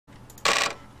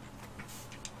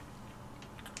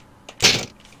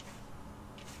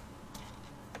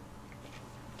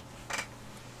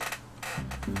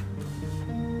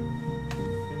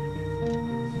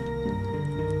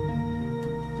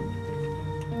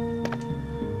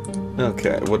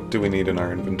Okay, what do we need in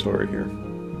our inventory here?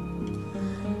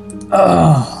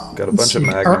 Got a bunch of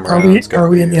magnum rounds. Are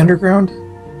we in the underground?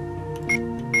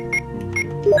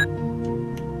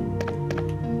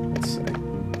 Let's see.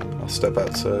 I'll step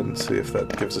outside and see if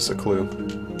that gives us a clue.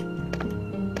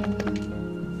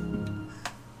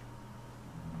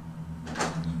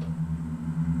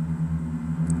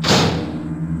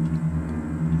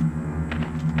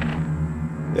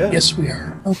 Yeah. Yes, we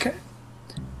are. Okay.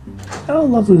 Oh,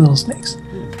 lovely little snakes.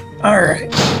 All right.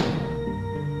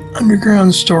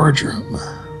 Underground storage room.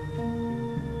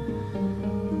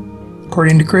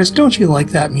 According to Chris, don't you like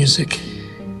that music?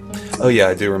 Oh yeah,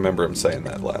 I do remember him saying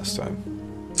that last time.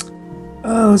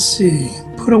 Let's see.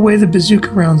 Put away the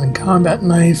bazooka rounds and combat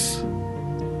knife.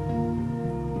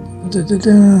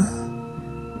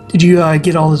 Did you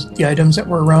get all the items that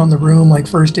were around the room, like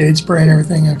first aid spray and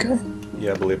everything? Okay.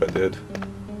 Yeah, I believe I did.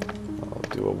 I'll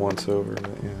do a once over,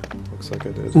 but yeah, looks like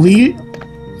I did.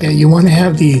 Yeah, you want to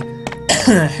have the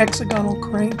hexagonal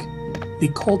crank, the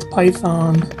Colt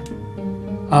Python,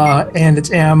 and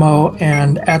its ammo,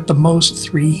 and at the most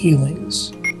 3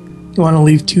 healings. You want to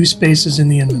leave 2 spaces in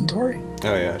the inventory.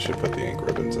 Oh yeah, I should put the ink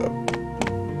ribbons up.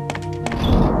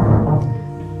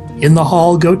 In the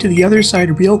hall, go to the other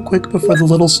side real quick before the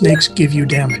little snakes give you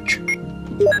damage.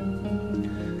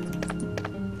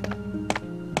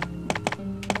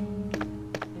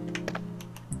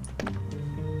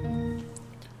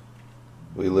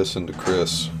 We listen to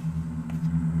Chris.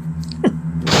 We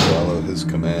follow his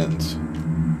commands.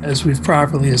 As we've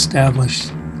properly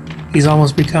established, he's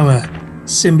almost become a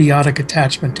symbiotic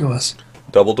attachment to us.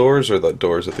 Double doors or the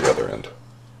doors at the other end?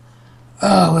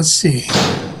 Let's see.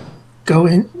 Go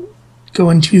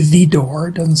into the door.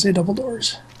 It doesn't say double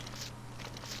doors.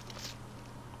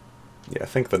 Yeah, I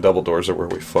think the double doors are where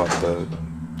we fought the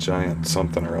giant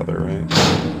something or other, right?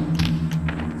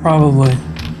 Probably.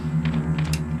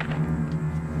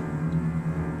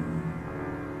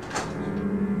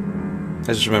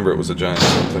 I just remember it was a giant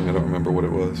something. I don't remember what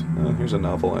it was. Here's a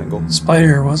novel angle.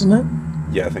 Spider, wasn't it?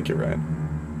 Yeah, I think you're right.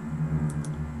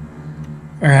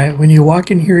 Alright, when you walk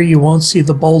in here, you won't see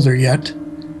the boulder yet.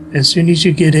 As soon as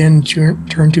you get in,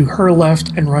 turn to her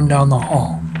left and run down the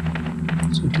hall.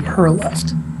 So to her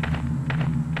left.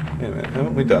 Wait a minute,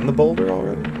 haven't we done the boulder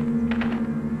already?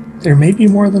 There may be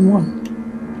more than one.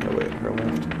 Oh wait, her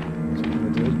left. Is that what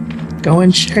I did? Go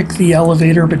and check the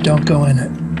elevator, but don't go in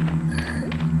it.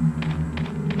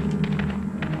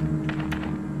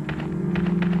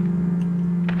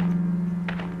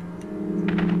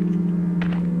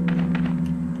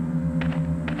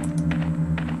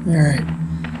 Alright.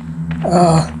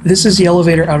 This is the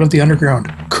elevator out of the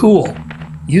underground. Cool.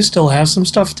 You still have some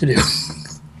stuff to do.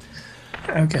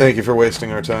 Okay. Thank you for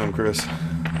wasting our time, Chris.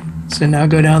 So now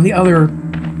go down the other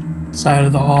side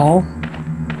of the hall.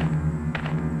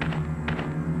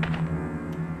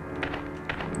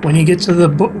 When you get to the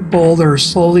boulder,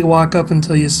 slowly walk up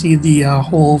until you see the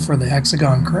hole for the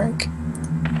hexagon crank.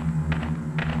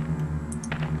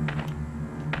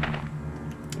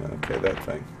 Okay, that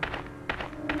thing.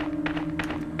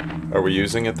 Are we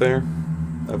using it there?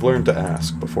 I've learned to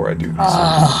ask before I do this.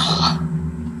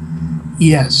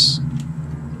 Yes.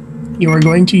 You are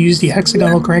going to use the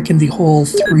hexagonal crank in the hole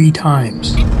 3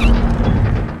 times.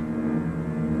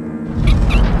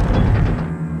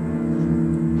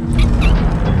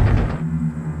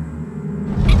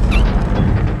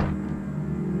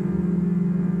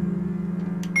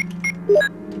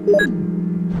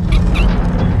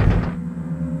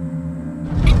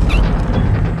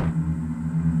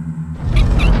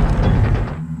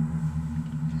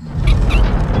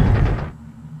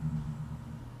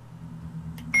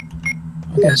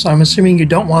 Okay, so I'm assuming you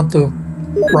don't want the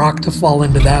rock to fall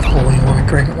into that hole. You want to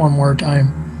crank it one more time.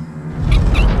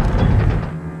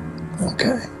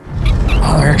 Okay.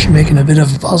 Oh, they're actually making a bit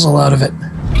of a puzzle out of it.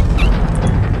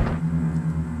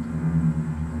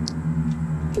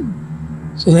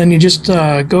 So then you just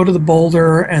go to the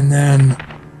boulder and then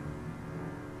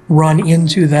run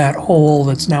into that hole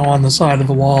that's now on the side of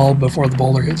the wall before the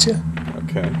boulder hits you.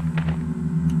 Okay.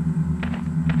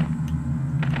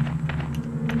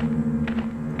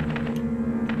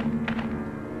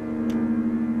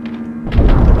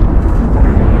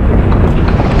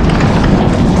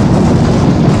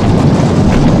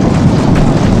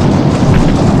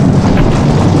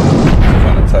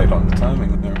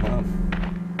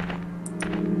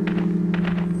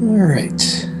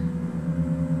 Alright.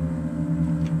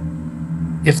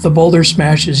 If the boulder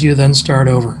smashes you, then start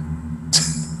over.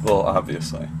 Well,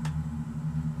 obviously.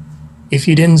 If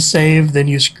you didn't save, then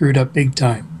you screwed up big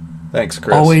time. Thanks,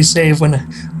 Chris. Always save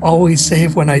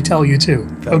when I tell you to.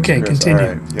 Thanks, okay, Chris. continue.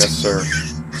 All right. Yes, sir.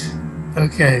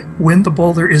 Okay, when the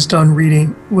boulder is done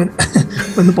reading, when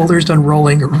when the boulder is done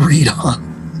rolling, read on.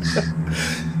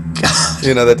 God.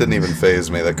 You know, that didn't even faze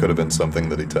me. That could have been something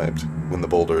that he typed. When the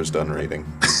boulder is done reading.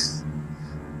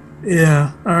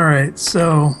 Yeah, alright,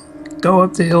 so go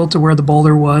up the hill to where the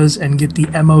boulder was and get the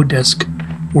MO disc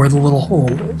where the little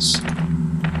hole is.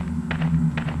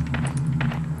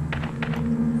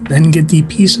 Then get the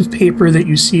piece of paper that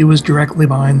you see was directly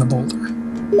behind the boulder.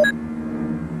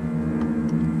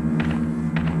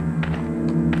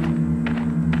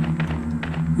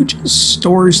 Who just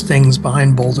stores things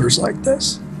behind boulders like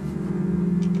this?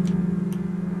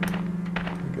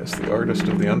 I guess the artist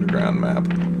of the underground map.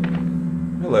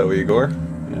 Hello, Igor.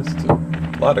 Yes, it's a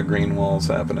lot of green walls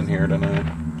happening here tonight.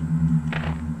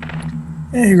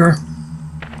 Hey, Igor.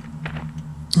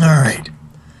 Alright.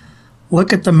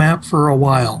 Look at the map for a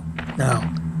while.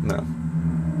 Now. No.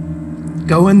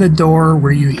 Go in the door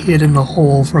where you hid in the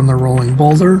hole from the rolling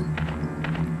boulder.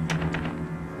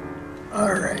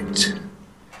 Alright.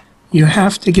 You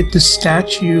have to get the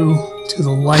statue to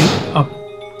the light up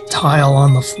tile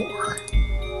on the floor.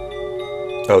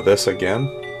 Oh, this again?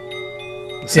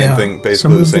 The same thing,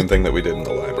 basically the same thing that we did in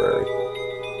the library.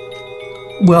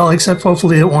 Well, except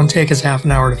hopefully it won't take us half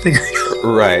an hour to figure it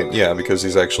out. Right, yeah, because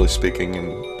he's actually speaking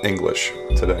in English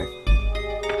today.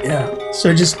 Yeah,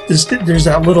 so just there's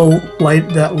that little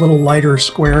lighter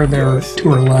square there to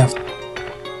her left.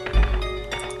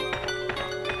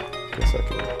 Guess I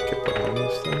can get behind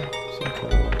this thing some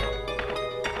kind of way.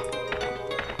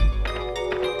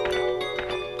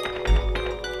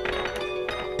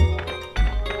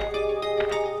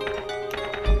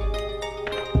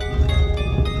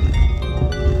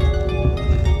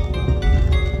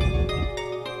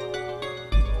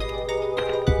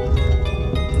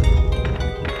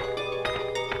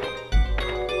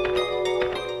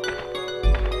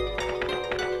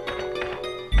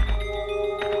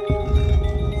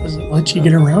 Does it let you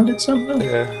get around it somehow?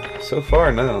 Yeah, so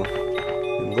far, no.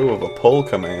 In lieu of a pull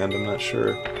command, I'm not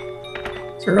sure.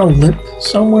 Is there a lip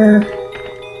somewhere?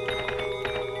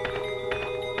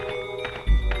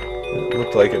 It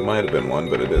looked like it might have been one,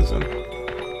 but it isn't.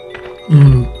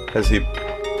 Hmm. Has he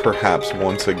perhaps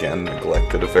once again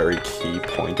neglected a very key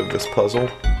point of this puzzle?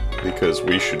 Because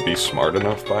we should be smart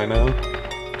enough by now.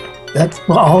 That's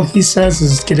well, all he says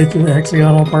is get it to the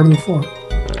hexagonal part of the floor.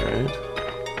 Alright.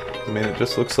 I mean, it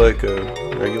just looks like a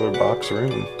regular box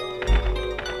room.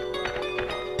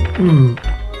 Hmm.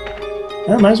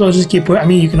 I might as well just keep. I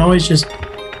mean, you can always just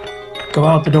go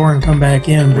out the door and come back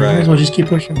in. But you might as well just keep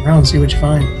pushing around and see what you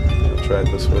find. I'll try it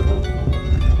this way then.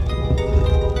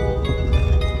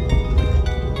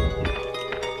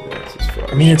 Yeah, it's as far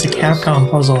I mean, as it's a it goes. Capcom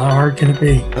puzzle. How hard can it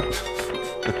be?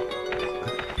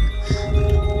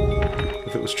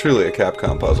 If it was truly a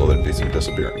Capcom puzzle, there'd be some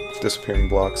disappearing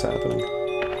blocks happening.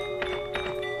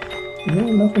 Yeah,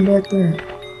 nothing back there.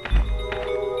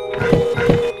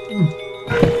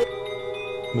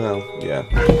 No, yeah,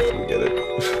 we get it.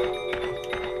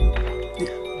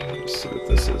 Let's see what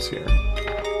this is here.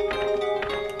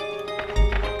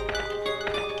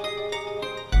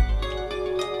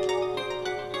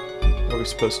 Are we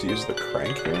supposed to use the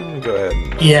crank here? Let me go ahead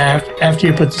and... Yeah, after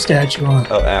you put the statue on.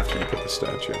 Oh, after you put the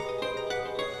statue.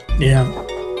 Yeah.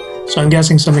 So I'm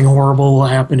guessing something horrible will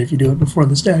happen if you do it before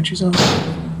the statue's on.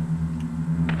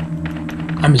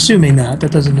 I'm assuming that.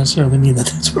 That doesn't necessarily mean that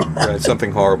that's what will happen. Right,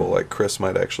 something horrible like Chris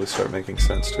might actually start making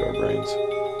sense to our brains.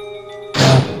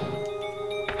 Yeah.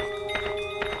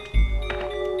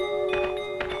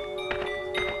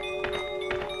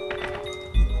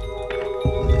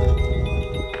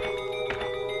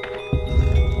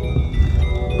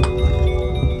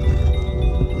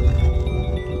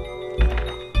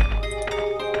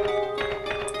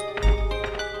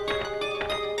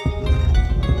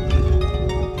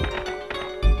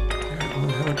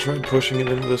 Tried pushing it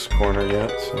into this corner yet,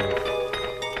 so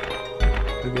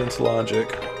against logic,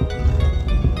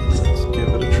 let's give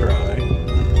it a try.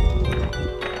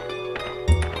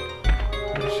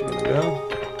 Is she gonna go?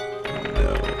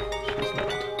 No, she's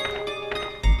not.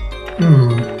 We're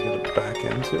gonna back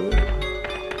into it.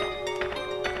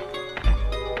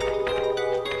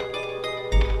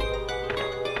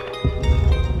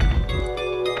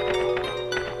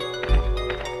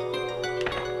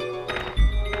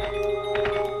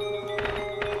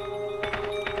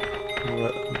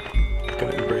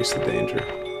 The danger.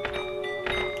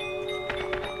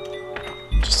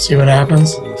 Just see what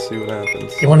happens. Let's see what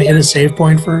happens. You want to hit a save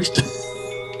point first?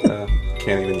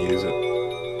 Can't even use it.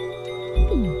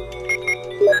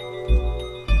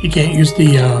 You can't use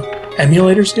the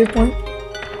emulator save point?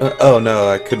 Oh no,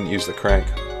 I couldn't use the crank.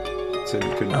 It said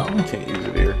you couldn't. You can't use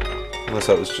it here. Unless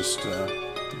I was just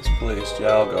misplaced. Yeah,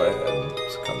 I'll go ahead and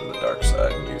succumb to the dark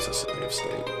side and use a save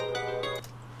state.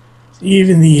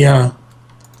 Even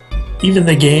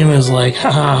the game is like, ha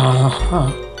ha ha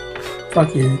ha.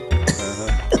 Fuck you.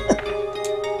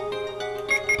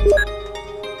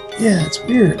 Yeah, it's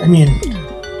weird. I mean, I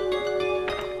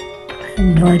have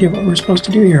no idea what we're supposed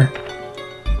to do here.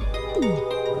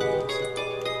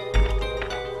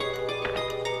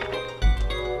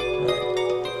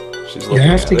 She's looking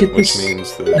at it, which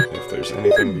means that if there's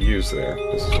anything to use there,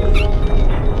 this is where...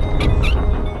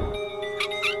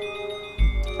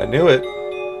 I knew it.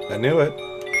 I knew it.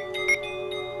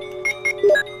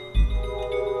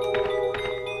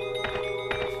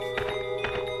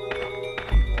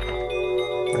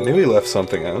 I knew he left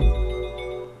something out.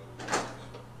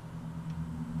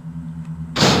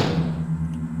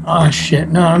 Oh shit,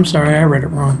 no, I'm sorry, I read it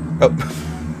wrong. Oh.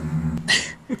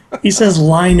 He says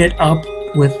line it up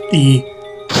with the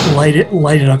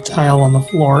lighted up tile on the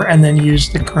floor and then use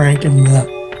the crank and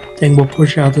the thing will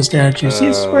push out the statue. See,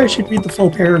 this is where I should read the full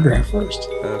paragraph first.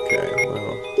 Okay,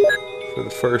 well, for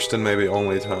the first and maybe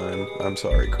only time, I'm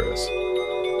sorry, Chris.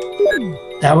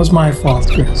 That was my fault,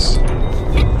 Chris.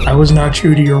 I was not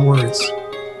true to your words.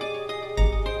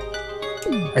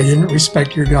 I didn't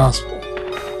respect your gospel.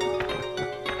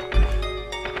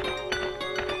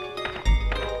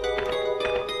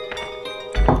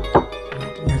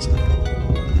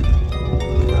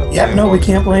 Yeah, no, we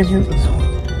can't blame him for that one.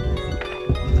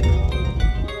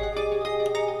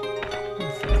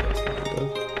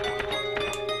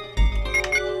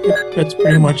 Yep, that's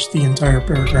pretty much the entire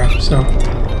paragraph, so...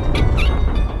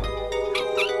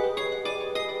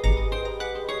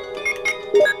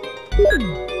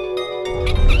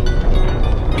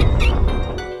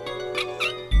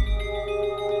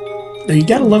 You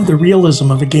gotta love the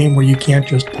realism of a game where you can't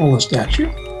just pull a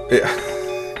statue. Yeah.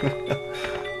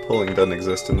 Pulling doesn't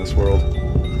exist in this world.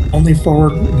 Only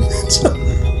forward movements.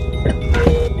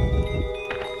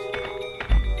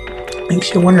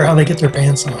 Makes you wonder how they get their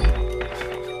pants on.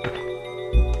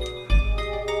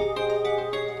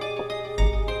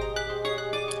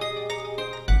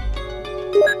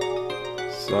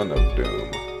 Son of Doom.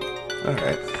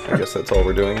 Alright, I guess that's all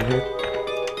we're doing in here?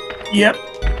 Yep.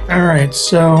 Alright,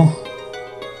 so...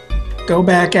 go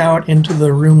back out into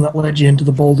the room that led you into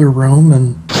the boulder room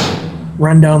and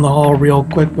run down the hall real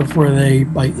quick before they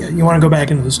bite you. You want to go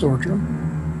back into the storage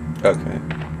room. Okay.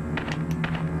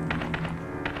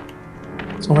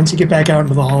 So once you get back out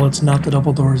into the hall, it's not the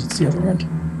double doors, it's the other end.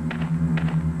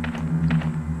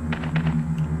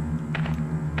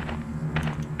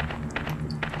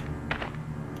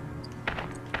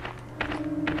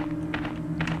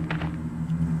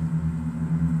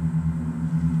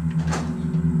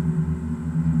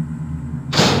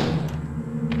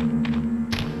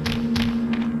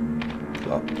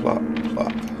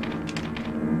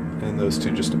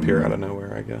 Out of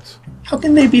nowhere, I guess. How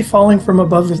can they be falling from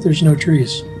above if there's no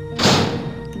trees?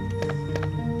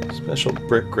 Special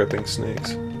brick gripping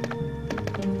snakes.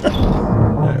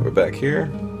 Alright, we're back here.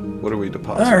 What are we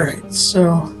depositing? Alright,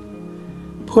 so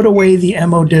put away the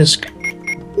ammo disc.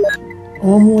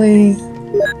 Only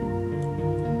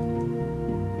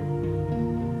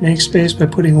make space by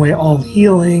putting away all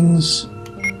healings.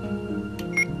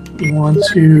 You want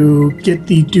to get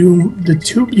the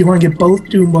you want to get both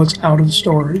Doom books out of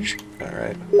storage.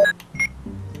 Alright.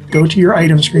 Go to your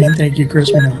item screen. Thank you,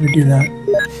 Chris. We know how to do that.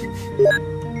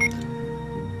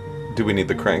 Do we need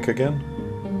the crank again?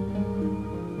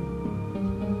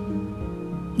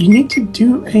 You need to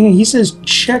do... Hang on, he says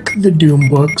check the Doom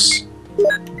books,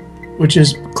 which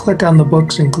is click on the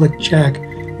books and click check.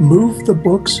 Move the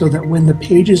book so that when the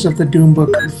pages of the Doom book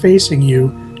are facing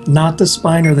you, not the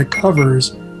spine or the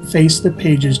covers, face the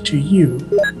pages to you.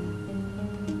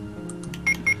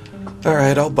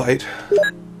 Alright, I'll bite.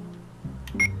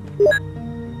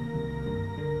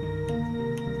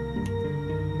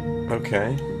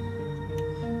 Okay.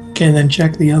 Okay, then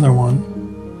check the other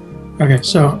one. Okay,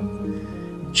 so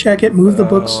check it, move the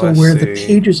book so where the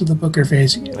pages of the book are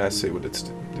facing you. I see what it's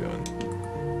doing.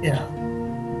 Yeah.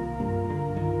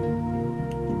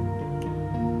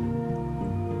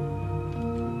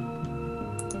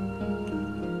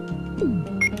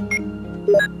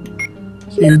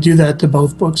 So you do that to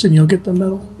both books and you'll get the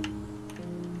medal.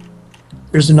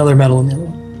 There's another medal in the other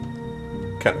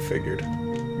one. Kind of figured.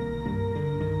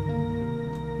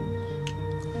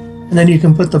 And then you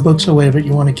can put the books away, but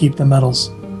you want to keep the medals.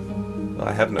 Well,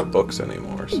 I have no books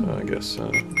anymore, so I guess it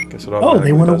automatically Oh,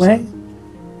 they went away?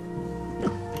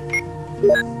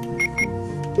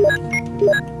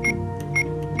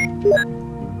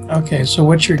 Okay, so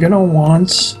what you're going to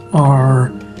want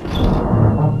are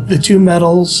The 2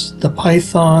 metals, the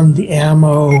python, the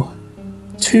ammo,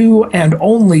 2 and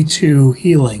only 2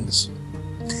 healings.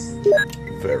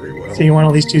 Very well. So you want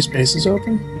at least 2 spaces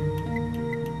open?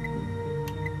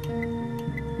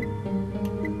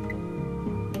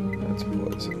 That's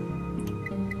poison.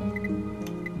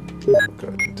 I'll go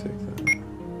ahead and take that.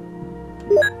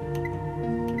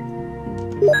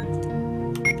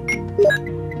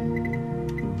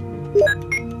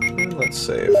 And let's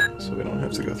save, so we don't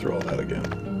have to go through all that again.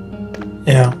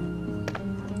 Yeah.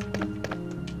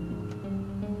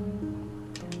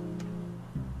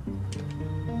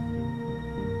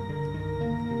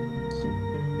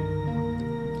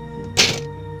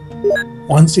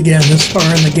 Once again, this far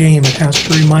in the game, it has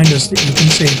to remind us that you can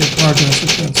save your progress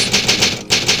with this.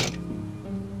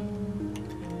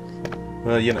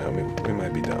 Well, you know, we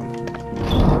might be done.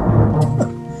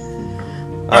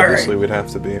 Obviously, we'd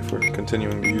have to be if we're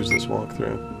continuing to use this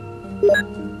walkthrough.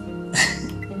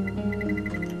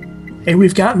 Hey,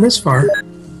 we've gotten this far.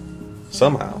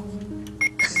 Somehow.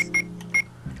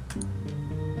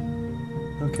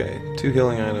 Okay, 2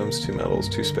 healing items, 2 metals,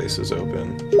 2 spaces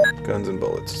open, guns and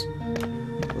bullets.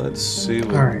 Let's see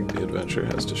what the adventure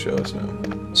has to show us now.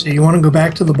 So you want to go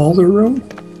back to the boulder room?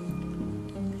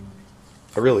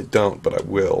 I really don't, but I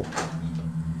will.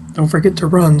 Don't forget to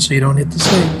run so you don't hit the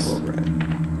snakes. All right.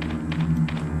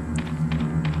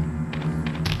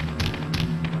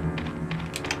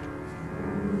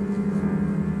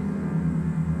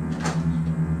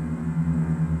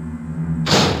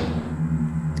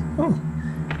 Oh,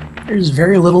 there's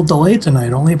very little delay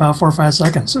tonight, only about 4 or 5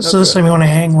 seconds. So this time you want to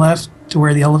hang left to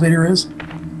where the elevator is?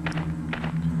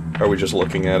 Are we just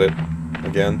looking at it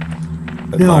again?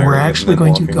 No, we're actually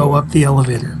going to go up the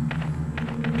elevator.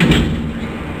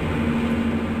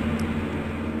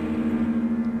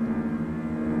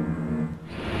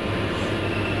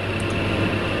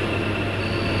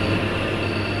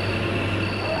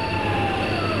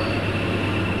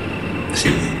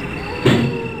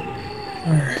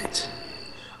 Alright.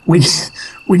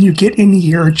 When you get in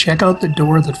here, check out the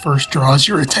door that first draws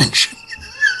your attention.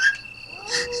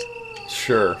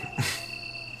 Sure.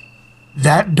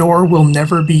 That door will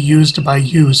never be used by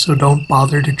you, so don't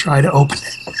bother to try to open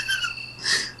it.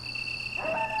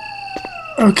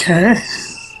 Okay.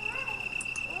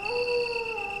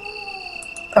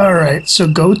 Alright, so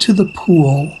go to the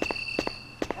pool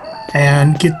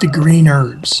and get the green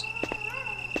herbs.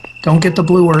 Don't get the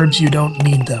blue herbs, you don't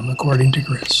need them, according to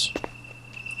Chris.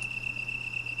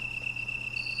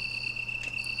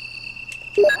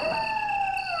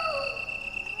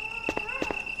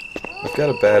 I've got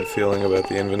a bad feeling about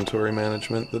the inventory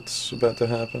management that's about to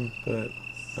happen, but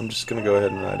I'm just going to go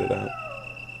ahead and ride it out.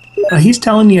 He's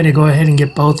telling you to go ahead and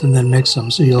get both and then mix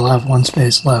them, so you'll have 1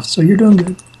 space left, so you're doing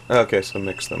good. Okay, so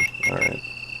mix them. Alright.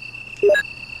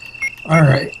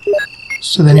 Alright.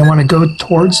 So then you want to go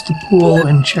towards the pool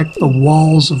and check the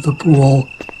walls of the pool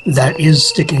that is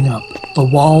sticking up. The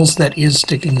walls that is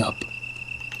sticking up.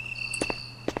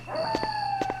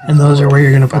 And those are where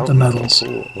you're going to put the metals.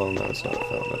 Well, no, it's not a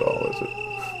fountain at all, is it?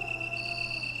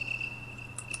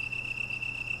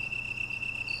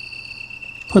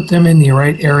 Put them in the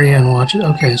right area and watch it.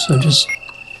 Okay, so just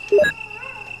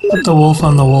put the wolf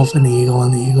on the wolf and the eagle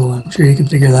on the eagle. I'm sure you can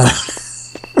figure that out.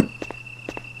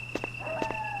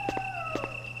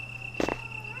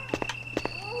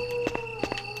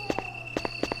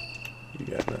 You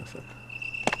got nothing.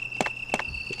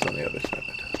 It's on the other side.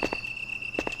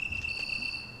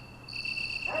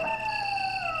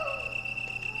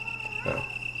 Oh.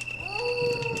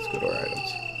 Let's go to our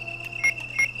items.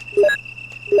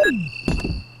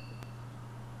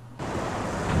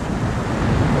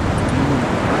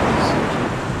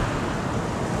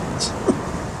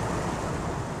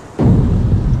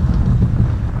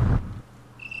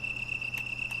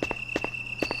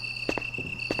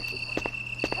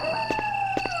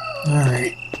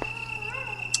 Alright.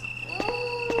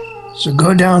 So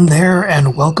go down there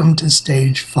and welcome to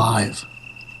stage 5.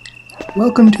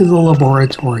 Welcome to the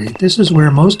laboratory. This is where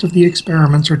most of the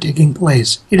experiments are taking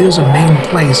place. It is a main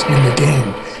place in the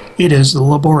game. It is the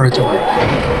laboratory.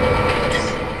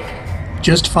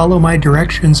 Just follow my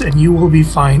directions and you will be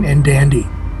fine and dandy.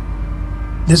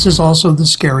 This is also the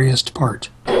scariest part.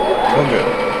 Oh, good.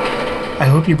 I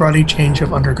hope you brought a change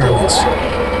of undergarments.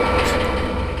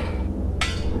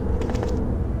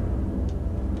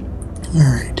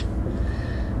 Alright.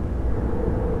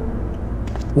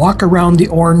 Walk around the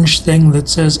orange thing that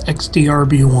says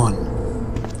XDRB1.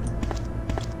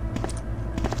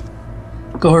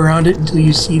 Go around it until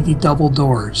you see the double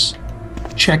doors.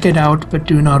 Check it out, but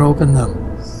do not open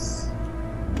them.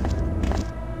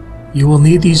 You will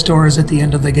need these doors at the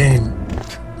end of the game.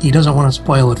 He doesn't want to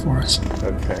spoil it for us.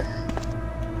 Okay.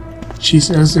 She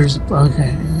says there's...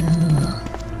 Okay.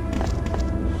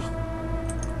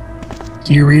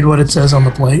 Do you read what it says on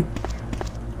the plate?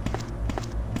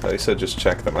 He said just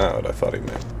check them out. I thought he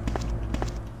meant...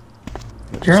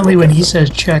 Apparently when he says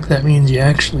check, that means you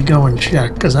actually go and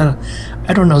check. Because I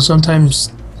don't know,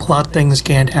 sometimes plot things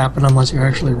can't happen unless you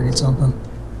actually read something.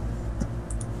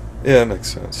 Yeah, it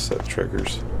makes sense. That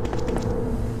triggers.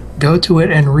 Go to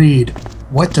it and read.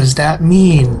 What does that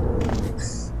mean?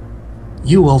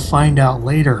 You will find out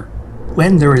later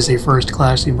when there is a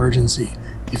first-class emergency,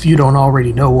 if you don't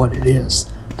already know what it is.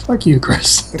 Fuck you,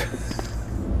 Chris.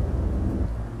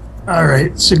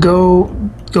 Alright, so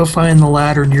go find the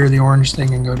ladder near the orange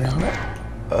thing and go down it.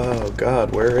 Oh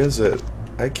god, where is it?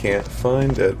 I can't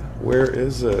find it. Where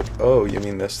is it? Oh, you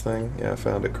mean this thing? Yeah, I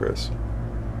found it, Chris.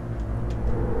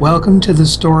 Welcome to the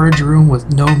storage room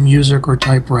with no music or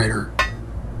typewriter.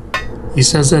 He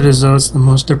says that as though it's the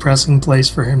most depressing place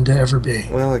for him to ever be.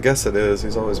 Well, I guess it is.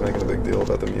 He's always making a big deal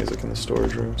about the music in the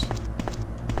storage rooms.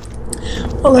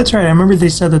 Well, that's right. I remember they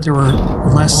said that there were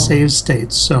less save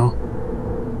states, so...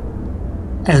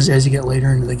 As you get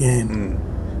later into the game.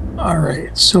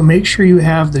 Alright, so make sure you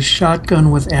have the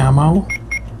shotgun with ammo.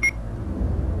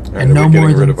 And no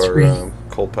more than 3. Our,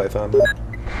 cold python now?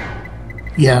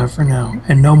 Yeah, for now.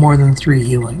 And no more than 3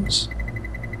 healings.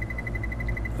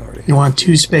 You want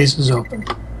 2 spaces open.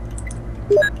 So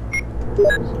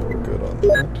we're good on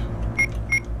that.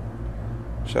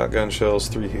 Shotgun shells,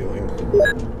 3 healing.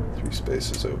 3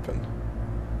 spaces open.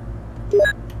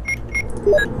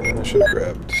 And I should have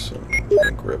grabbed some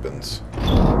ink ribbons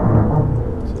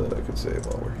so that I could save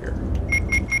while we're here.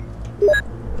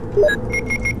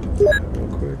 Real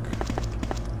quick.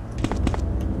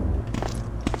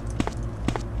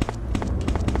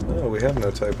 Oh, we have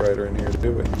no typewriter in here to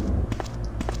do it.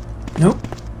 Nope.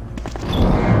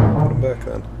 Put them back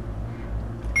then.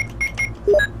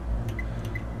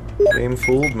 Game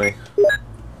fooled me.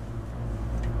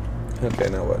 Okay,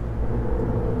 now what?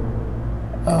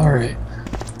 Alright.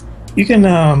 You can,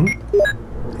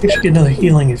 actually get another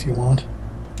healing if you want.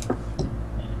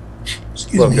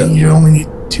 Excuse me, Okay. you only need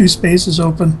 2 spaces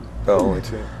open. Oh, only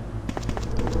 2.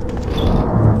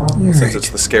 Since it's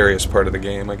the scariest part of the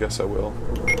game, I guess I will.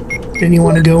 Then you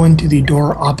want to go into the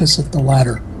door opposite the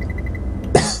ladder.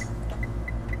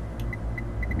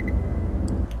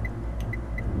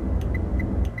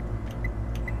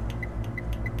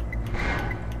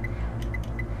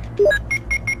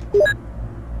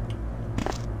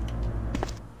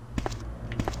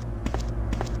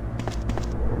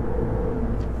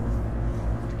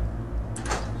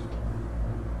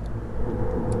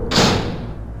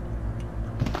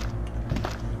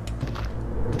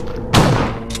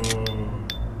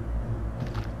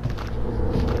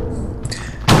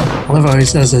 I love how he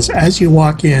says this. As you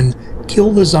walk in,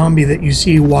 kill the zombie that you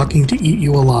see walking to eat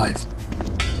you alive.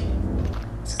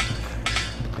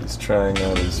 He's trying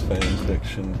out his fan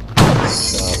fiction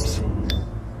chops.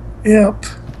 Yep.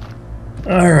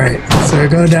 Alright, so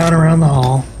go down around the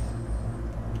hall.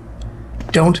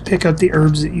 Don't pick up the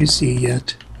herbs that you see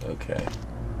yet. Okay.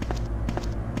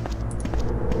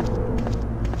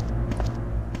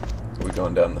 Are we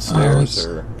going down the stairs,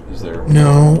 or is there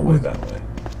no way that way?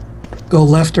 Go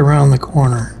left around the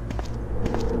corner.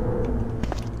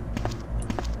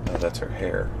 Oh, that's her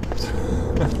hair.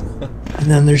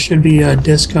 And then there should be a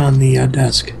disc on the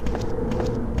desk.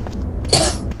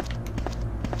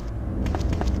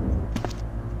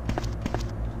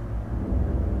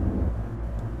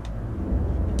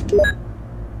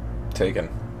 Taken.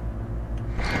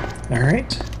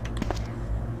 Alright.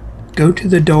 Go to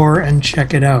the door and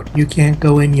check it out. You can't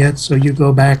go in yet, so you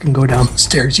go back and go down the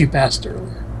stairs you passed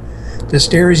earlier. The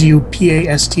stairs you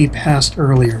P-A-S-T passed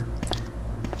earlier.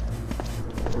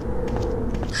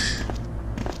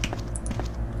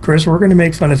 Chris, we're going to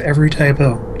make fun of every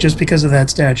typo just because of that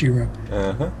statue room.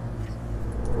 Uh-huh.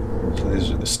 So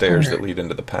these are the stairs that lead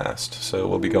into the past. So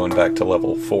we'll be going back to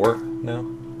level 4 now?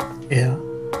 Yeah.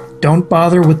 Don't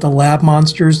bother with the lab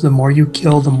monsters. The more you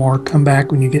kill, the more come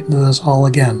back when you get into this hall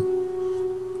again.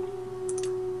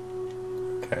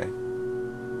 Okay.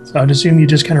 So I'd assume you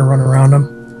just kind of run around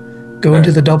them. Go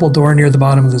into the double door near the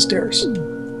bottom of the stairs.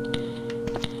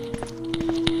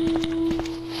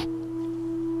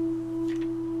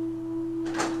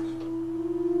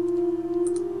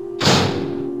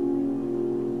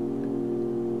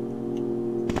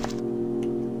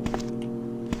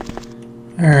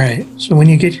 Alright, so when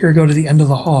you get here, go to the end of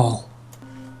the hall.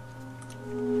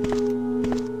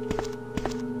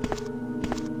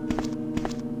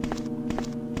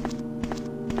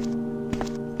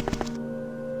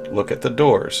 Look at at the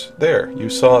doors. There, you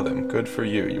saw them. Good for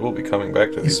you. You will be coming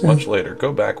back to these much later.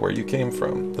 Go back where you came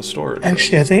from. The storage room.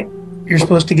 Actually, I think you're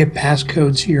supposed to get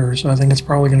passcodes here, so I think it's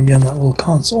probably going to be on that little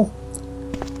console.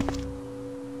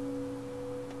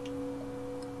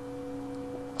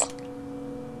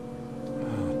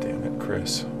 Oh, damn it,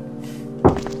 Chris.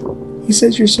 He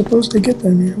says you're supposed to get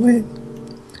them here. Wait.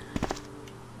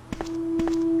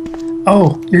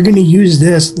 Oh, you're going to use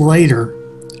this later.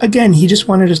 Again, he just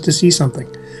wanted us to see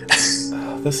something.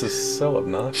 This is so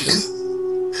obnoxious.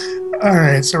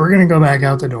 Alright, so we're going to go back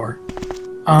out the door.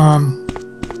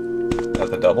 At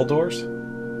the double doors?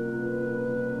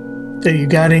 That you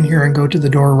got in here and go to the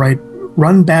door right.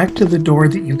 Run back to the door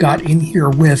that you got in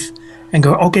here with and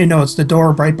go, okay, no, it's the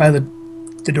door right by the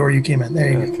door you came in.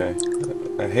 There you go.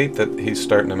 Okay. I hate that he's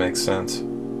starting to make sense.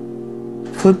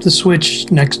 Flip the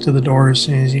switch next to the door as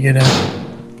soon as you get out.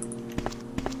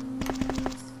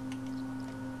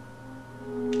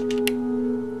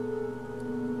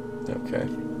 Okay.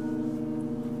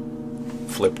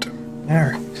 Flipped.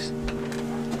 Alright.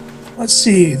 Let's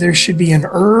see. There should be an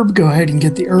herb. Go ahead and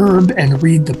get the herb and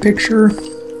read the picture.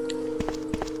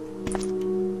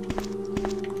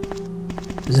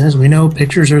 As we know,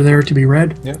 pictures are there to be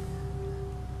read. Yeah.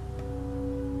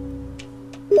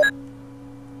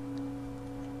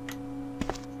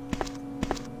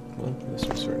 Well, this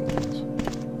one certainly is.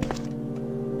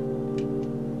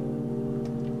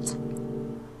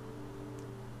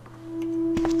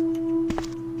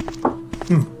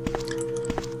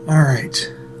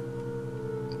 Alright.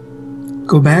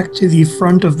 Go back to the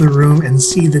front of the room and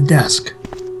see the desk.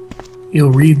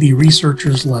 You'll read the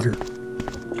researcher's letter.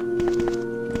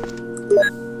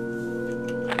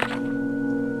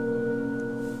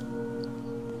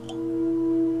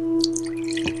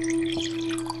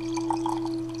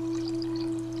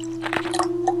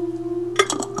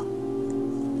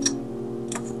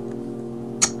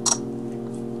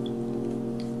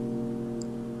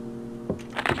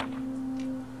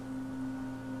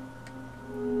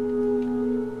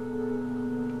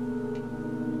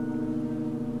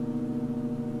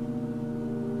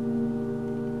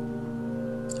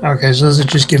 Okay, so this is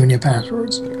just giving you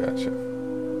passwords. I gotcha.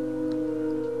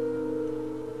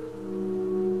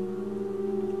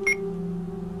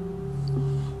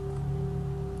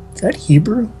 Is that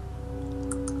Hebrew?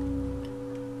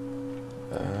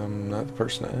 I'm not the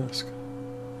person to ask.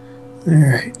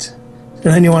 Alright. So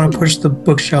then you want to push the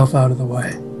bookshelf out of the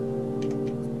way.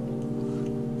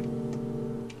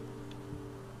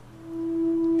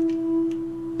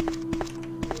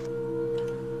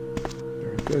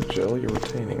 Good, Jill. You're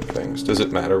retaining things. Does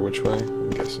it matter which way? I'm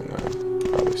guessing no.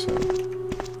 Probably so.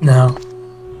 No.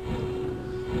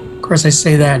 Of course, I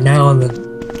say that now and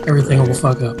then everything will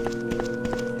fuck up.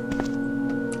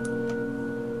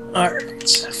 Alright.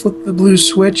 Flip the blue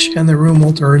switch and the room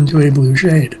will turn to a blue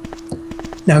shade.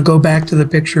 Now go back to the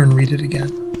picture and read it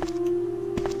again.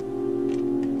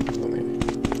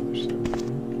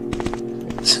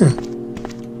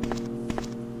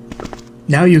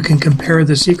 Now you can compare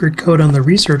the secret code on the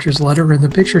researcher's letter and the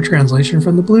picture translation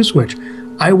from the blue switch.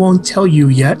 I won't tell you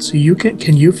yet, so you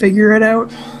can you figure it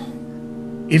out?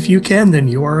 If you can, then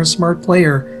you are a smart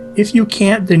player. If you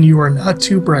can't, then you are not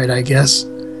too bright, I guess.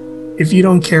 If you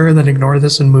don't care, then ignore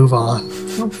this and move on.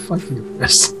 Oh, fuck you,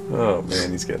 Chris. Oh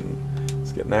man, he's getting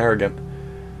arrogant.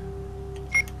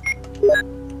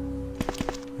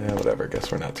 Yeah, whatever. Guess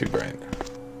we're not too bright.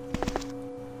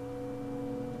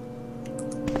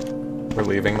 We're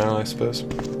leaving now, I suppose.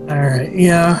 Alright,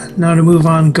 yeah. Now to move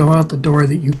on, go out the door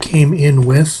that you came in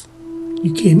with.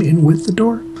 You came in with the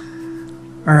door?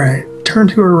 Alright, turn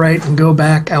to her right and go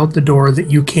back out the door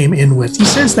that you came in with. He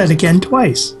says that again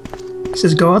twice. He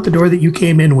says go out the door that you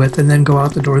came in with and then go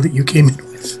out the door that you came in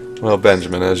with. Well,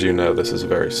 Benjamin, as you know, this is a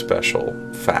very special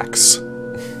fax.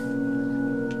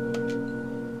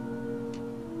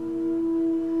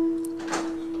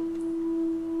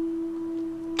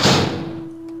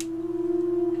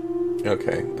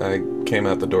 Okay, I came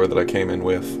out the door that I came in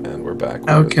with, and we're back.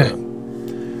 Okay.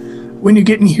 When you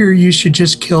get in here, you should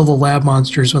just kill the lab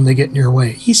monsters when they get in your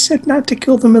way. He said not to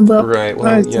kill them in the... Right,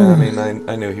 well, yeah, I mean,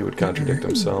 I knew he would contradict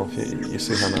himself. You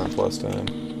see how nonplussed I am.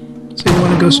 So you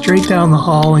want to go straight down the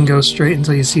hall and go straight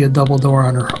until you see a double door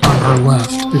on her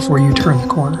left before you turn the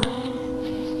corner.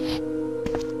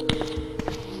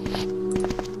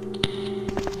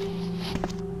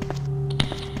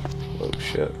 Oh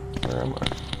shit, where am I?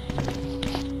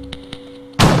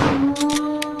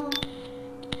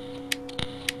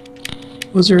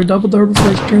 Was there a double door before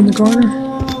you turned the corner?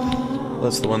 Well,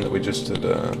 that's the one that we just had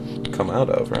come out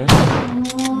of, right?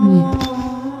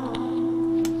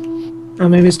 Oh,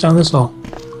 maybe it's down this hall.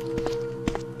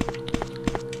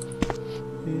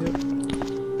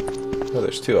 Oh,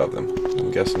 there's two of them.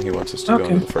 I'm guessing he wants us to go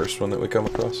into the first one that we come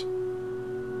across.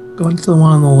 Go into the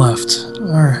one on the left.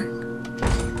 Alright.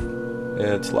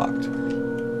 It's locked.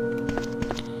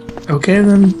 Okay,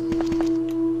 then.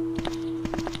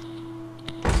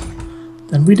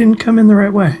 Then we didn't come in the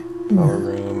right way. Power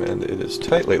room, and it is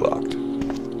tightly locked.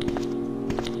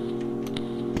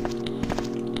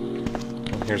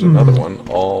 And here's another one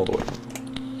all the way.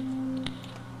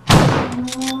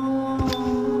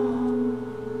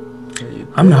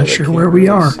 I'm not sure where we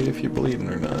are. See if you're bleeding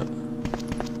or not.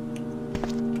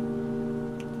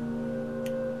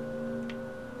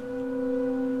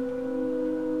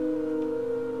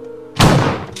 I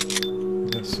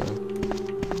guess so.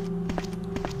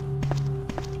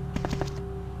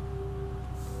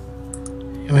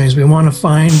 Anyways, we want to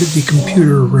find the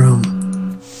computer room.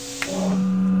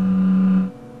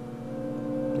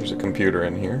 There's a computer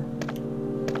in here.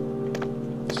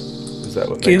 Is that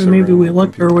what Okay, makes a maybe room we a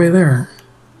lucked our computer? way there.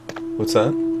 What's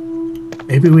that?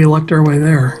 Maybe we lucked our way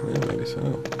there. Yeah, maybe so.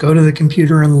 Go to the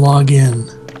computer and log in.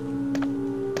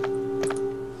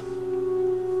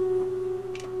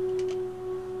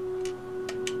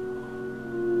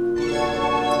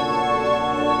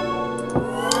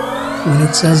 When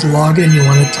it says login, you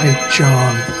want to type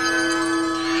John.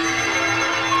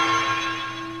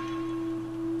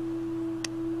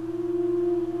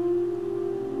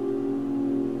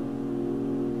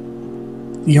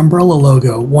 The umbrella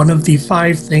logo, one of the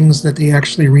 5 things that they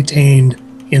actually retained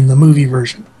in the movie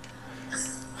version.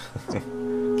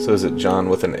 So is it John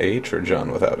with an H or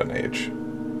John without an H?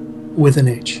 With an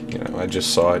H. You know, I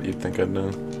just saw it, you'd think I'd know.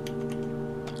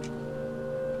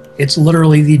 It's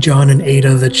literally the John and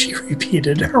Ada that she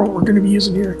repeated, or what we're going to be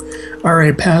using here.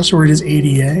 Alright, password is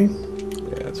ADA.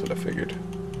 Yeah, that's what I figured.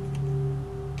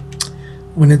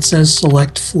 When it says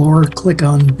select floor, click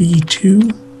on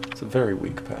B2. It's a very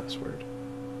weak password.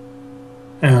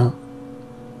 Yeah.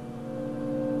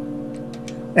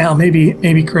 Well,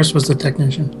 maybe Chris was the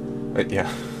technician.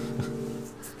 Yeah.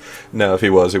 No, if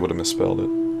he was, he would have misspelled it.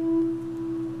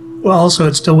 Well, also,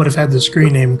 it still would have had the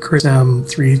screen name Chris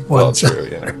M317. Well, true,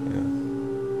 yeah.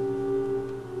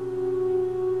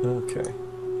 Okay.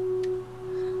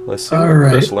 Let's see where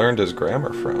Chris learned his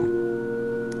grammar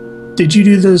from. Did you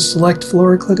do the select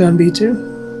floor, click on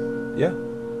B2? Yeah.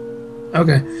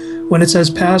 Okay. When it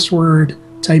says password,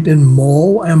 type in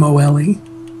mole, M-O-L-E.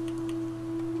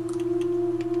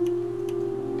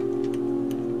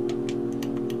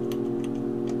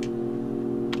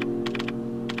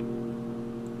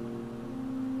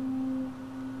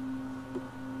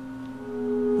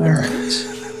 Alright.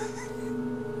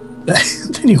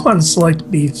 Then you want to select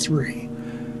B3.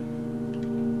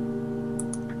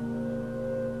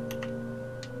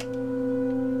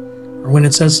 Or when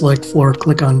it says select floor,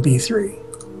 click on B3.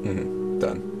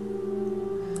 Done.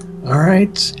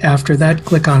 Alright, after that,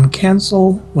 click on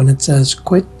cancel. When it says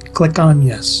quit, click on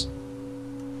yes.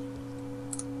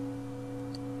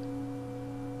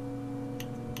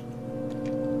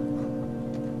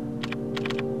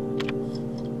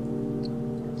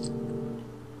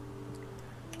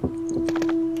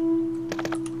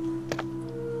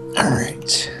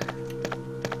 Alright.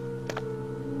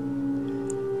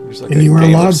 There's like a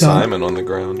game of Simon on the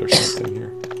ground or something here.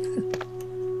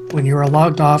 When you are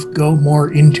logged off, go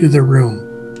more into the room.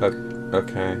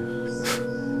 Okay.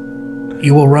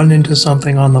 You will run into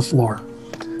something on the floor.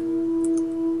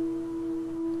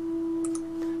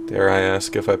 Dare I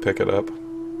ask if I pick it up?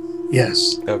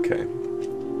 Yes. Okay.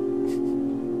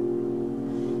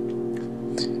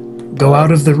 Go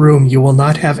out of the room. You will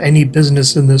not have any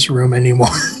business in this room anymore.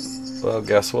 Well,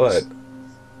 guess what?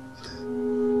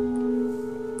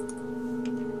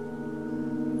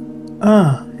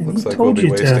 Looks like we'll be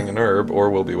wasting an herb, or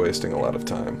we'll be wasting a lot of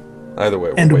time. Either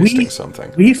way, we're wasting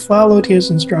something. We followed his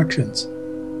instructions.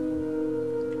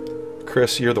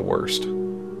 Chris, you're the worst.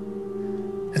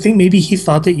 I think maybe he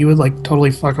thought that you would like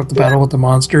totally fuck up the battle with the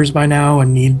monsters by now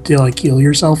and need to like heal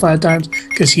yourself at times,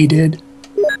 because he did.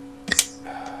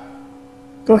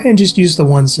 Go ahead and just use the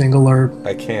one single herb.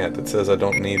 I can't. It says I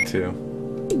don't need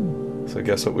to. So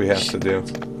guess what we have to do?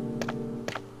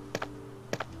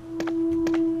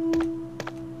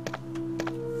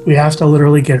 We have to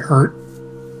literally get hurt.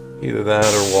 Either that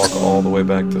or walk all the way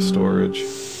back to storage.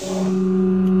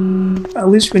 At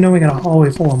least we know we got a hallway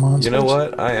full of monsters. You know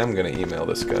what? I am going to email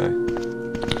this guy.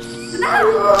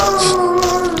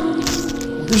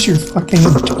 Where's your fucking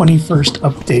 21st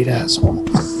update, asshole?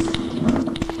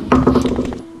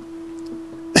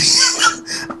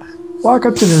 Walk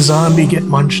up to the zombie, get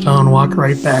munched on, walk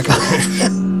right back up.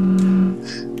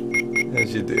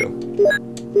 As you do.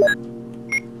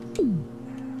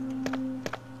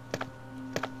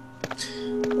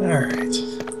 Alright.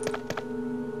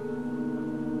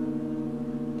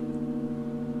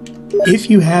 If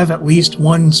you have at least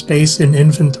one space in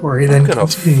inventory, then I'm gonna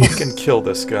continue. fucking kill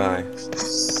this guy.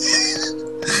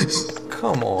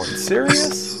 Come on,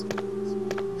 serious?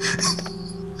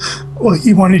 Well,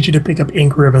 he wanted you to pick up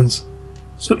ink ribbons.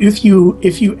 So if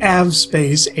you have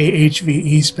space,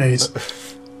 AHVE space.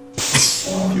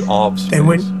 You ob space. And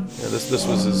when, yeah, this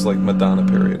was his like Madonna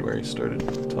period where he started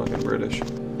talking British.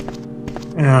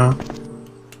 yeah.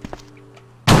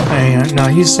 No,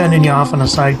 he's sending you off on a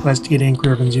side quest to get ink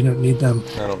ribbons. You don't need them.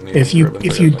 I don't need If ink you ribbons,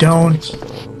 if I you got don't,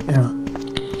 20 yeah.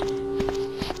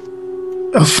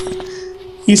 Oh,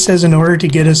 he says in order to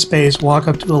get a space, walk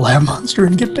up to a lab monster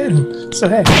and get bitten. So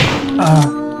hey,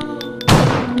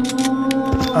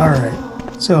 all right.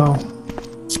 So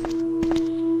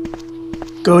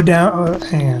go down.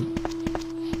 Hang on.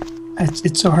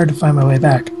 It's so hard to find my way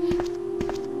back.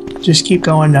 Just keep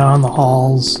going down the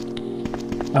halls.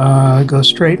 Go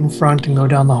straight in front and go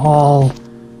down the hall.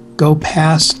 Go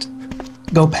past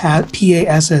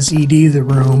PASSED, the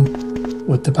room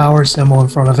with the power symbol in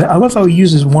front of it. I love how he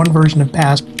uses one version of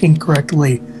past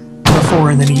incorrectly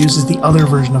before, and then he uses the other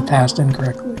version of past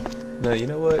incorrectly. No, you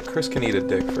know what? Chris can eat a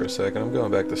dick for a second. I'm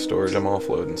going back to storage. I'm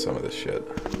offloading some of this shit.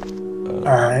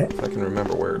 Alright. If I can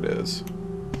remember where it is.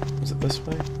 Was it this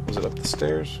way? Was it up the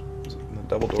stairs? Was it in the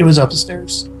double door? It was up the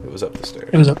stairs. It was up the stairs.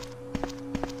 It was up.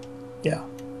 Yeah.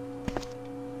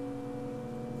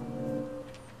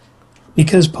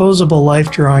 Because posable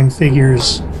life-drawing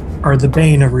figures are the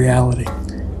bane of reality.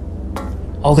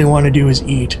 All they want to do is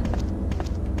eat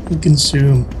and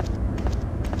consume.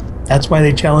 That's why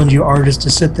they challenge you artists to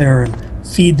sit there and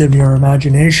feed them your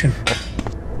imagination.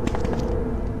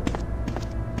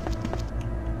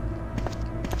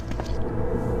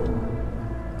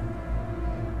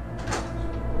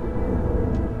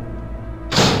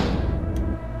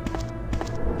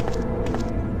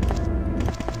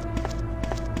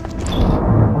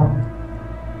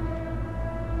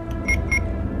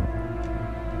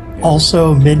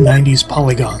 Also, mid-90s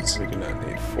polygons. We do not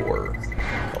need 4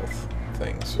 health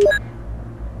things.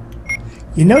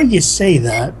 You know, you say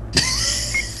that.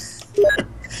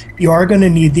 You are going to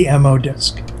need the ammo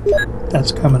disc.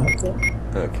 That's coming up there.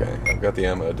 Okay, I've got the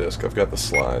ammo disc, I've got the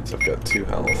slides, I've got 2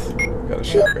 health, I've got a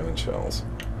shotgun and shells.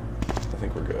 I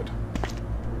think we're good.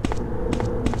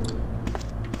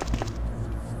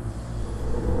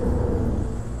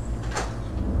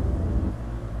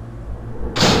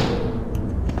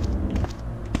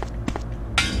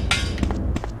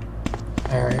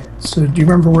 Alright, so do you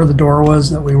remember where the door was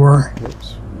that we were?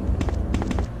 Whoops.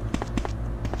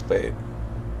 Wait.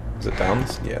 Is it down?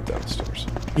 Yeah, downstairs.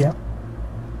 Yeah.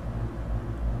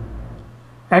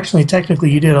 Actually,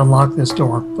 technically, you did unlock this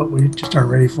door, but we just aren't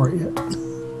ready for it yet.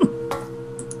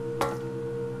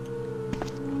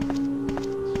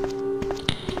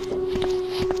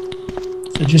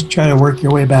 So just try to work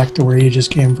your way back to where you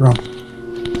just came from. You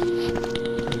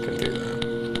can do that.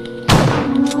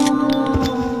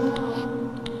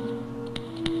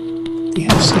 They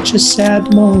have such a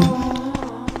sad moan.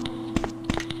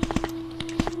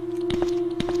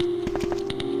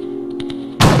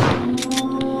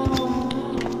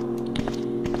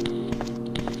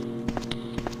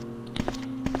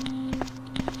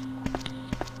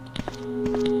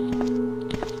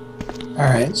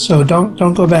 Alright, so don't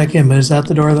go back in, but is that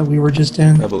the door that we were just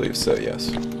in? I believe so, yes.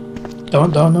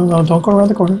 Don't go around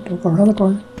the corner. Don't go around the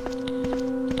corner.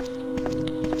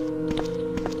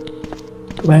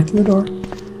 Go back to the door.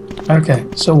 Okay,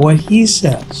 so what he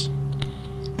says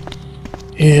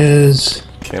is...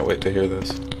 Can't wait to hear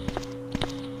this.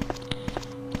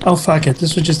 Oh, fuck it.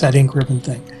 This was just that ink ribbon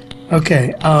thing.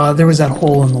 Okay, there was that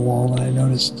hole in the wall that I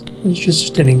noticed. There's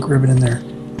just an ink ribbon in there.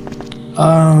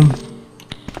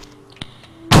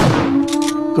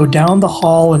 Go down the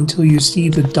hall until you see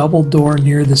the double door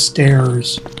near the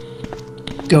stairs.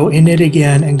 Go in it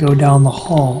again and go down the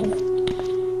hall.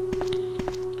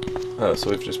 Oh, so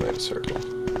we've just made a circle.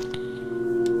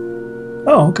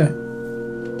 Oh, okay.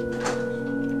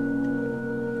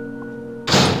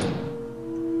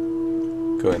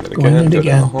 Go in it Go in again, it go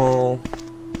again. down the hall.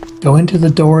 Go into the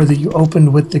door that you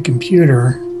opened with the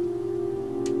computer.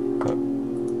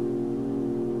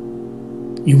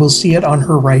 You will see it on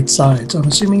her right side. So I'm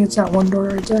assuming it's that one door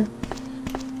right there.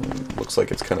 Looks like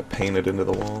it's kind of painted into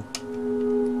the wall.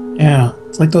 Yeah,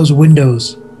 it's like those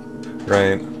windows.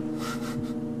 Right.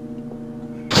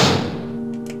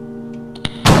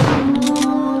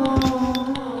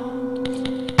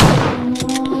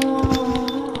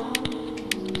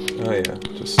 Oh yeah,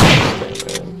 just stand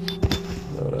there and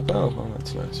load up. Oh, well,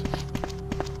 that's nice.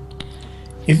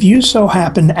 If you so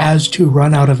happen as to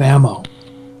run out of ammo,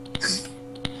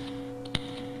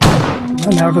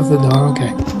 run out of the door.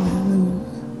 Okay.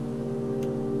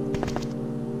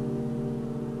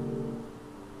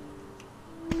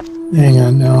 Hang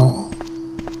on, no.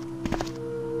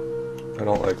 I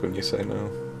don't like when you say no.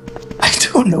 I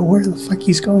don't know where the fuck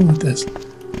he's going with this.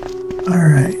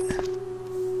 Alright.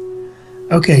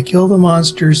 Okay, kill the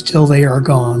monsters till they are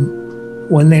gone.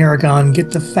 When they are gone,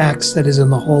 get the fax that is in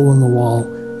the hole in the wall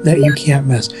that you can't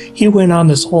miss. He went on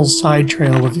this whole side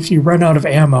trail of if you run out of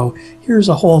ammo, here's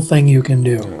a whole thing you can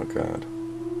do. Oh, God.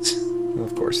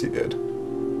 Of course he did.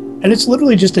 And it's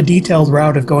literally just a detailed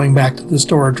route of going back to the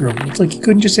storage room. It's like you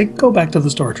couldn't just say, go back to the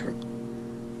storage room.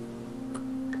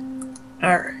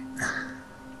 Alright.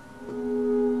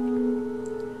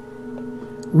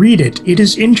 Read it. It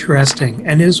is interesting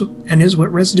and is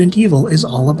what Resident Evil is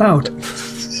all about.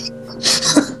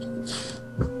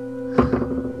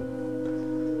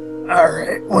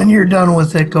 Alright, when you're done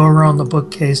with it, go around the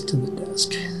bookcase to the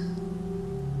desk.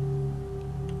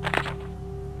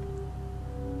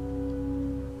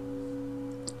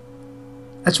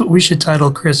 That's what we should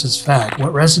title Chris's fact,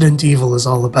 what Resident Evil is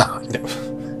all about.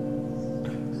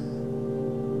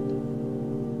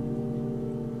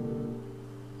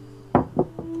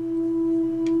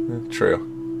 True.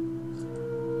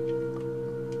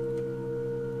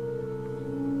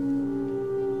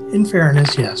 In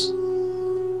fairness, yes.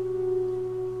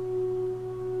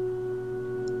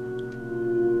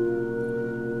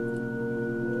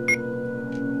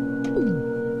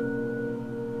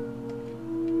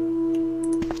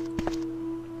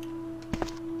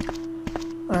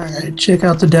 Alright, check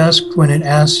out the desk. When it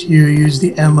asks you, use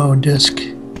the ammo disc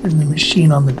in the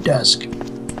machine on the desk.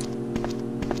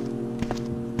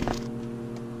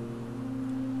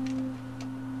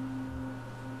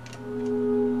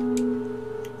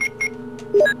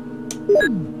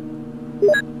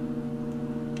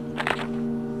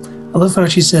 I love how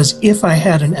she says, if I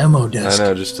had an ammo disc. I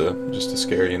know, just to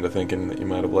scare you into thinking that you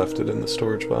might have left it in the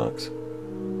storage box.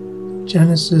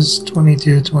 Genesis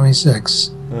 22:26.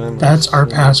 That's our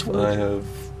password. I have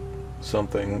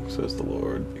something, says the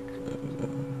Lord.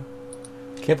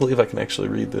 I can't believe I can actually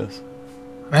read this.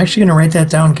 I'm actually going to write that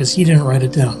down because he didn't write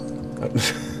it down.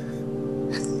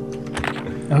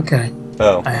 Okay.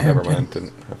 Oh, never mind.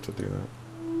 Didn't have to do that.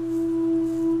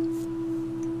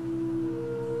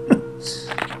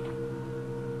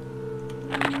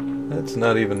 That's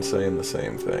not even saying the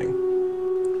same thing.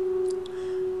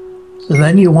 So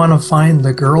then you want to find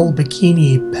the girl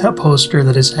bikini pet poster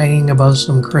that is hanging above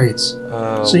some crates.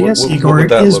 So yes, Igor,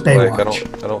 it is Baywatch.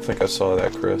 Like? I don't think I saw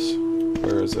that, Chris.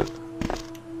 Where is it?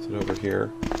 Is it over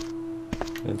here? I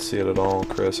didn't see it at all,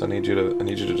 Chris. I need you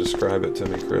to describe it to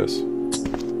me, Chris.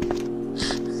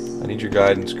 I need your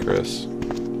guidance, Chris.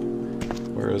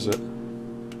 Where is it?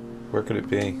 Where could it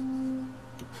be?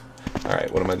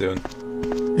 Alright, what am I doing?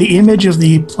 The image of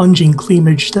the plunging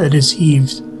cleavage that is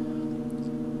heaved.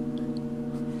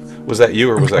 Was that you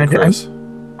or was that Chris?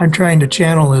 I'm trying to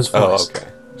channel his voice. Oh, okay.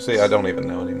 See, I don't even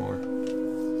know anymore.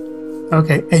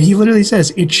 Okay, and he literally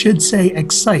says, it should say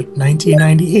Excite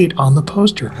 1998 on the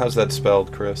poster. How's that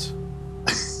spelled, Chris?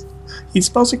 He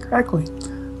spells it correctly.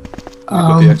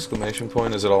 Put the exclamation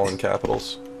point, is it all in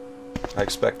capitals? I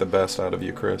expect the best out of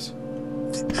you, Chris.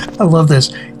 I love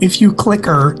this. If you click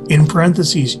her in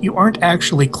parentheses, you aren't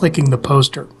actually clicking the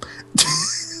poster.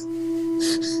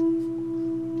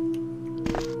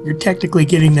 You're technically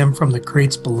getting them from the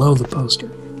crates below the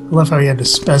poster. I love how you had to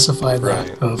specify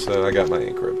that. Right, so I got my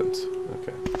ink ribbons.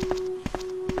 Okay.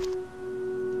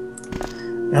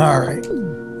 Alright.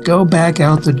 Go back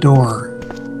out the door.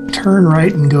 Turn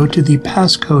right and go to the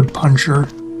passcode puncher,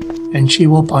 and she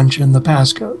will punch in the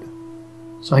passcode.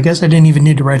 So I guess I didn't even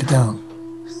need to write it down.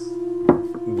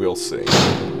 We'll see.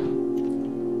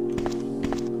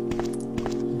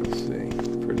 We'll see.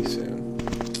 Pretty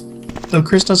soon. Though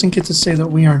Chris doesn't get to say that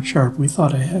we aren't sharp. We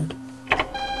thought ahead.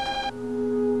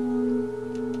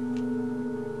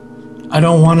 I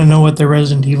don't want to know what the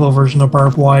Resident Evil version of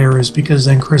barbed wire is, because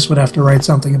then Chris would have to write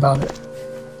something about it.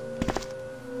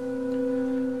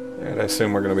 Alright, I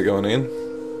assume we're going to be going in?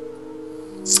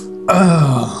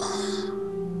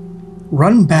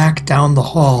 Run back down the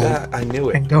hall. Yeah, I knew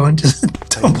it. And go into the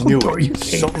double door you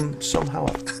hate. Somehow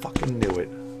I fucking knew it.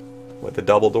 What, the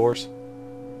double doors?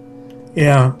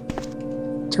 Yeah.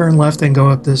 Turn left and go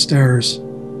up the stairs.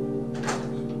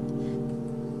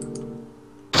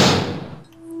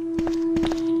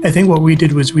 I think what we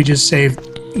did was we just saved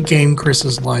Game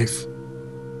Chris's life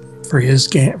for his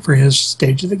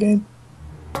stage of the game.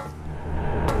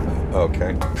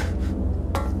 Okay.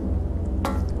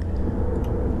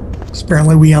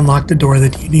 Apparently we unlocked the door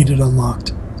that you needed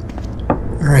unlocked.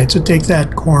 Alright, so take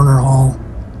that corner hall.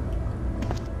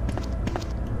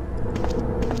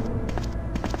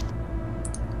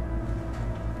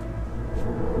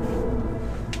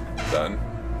 Done.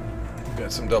 We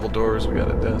got some double doors, we got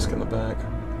a desk in the back.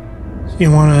 So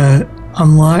you want to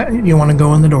unlock, you want to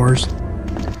go in the doors.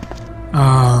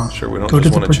 Sure, we don't go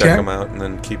just to want the to check them out and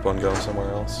then keep on going somewhere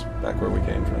else, back where we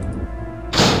came from.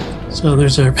 So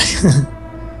there's a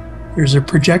there's a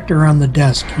projector on the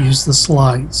desk. Use the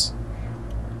slides.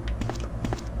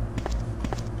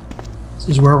 This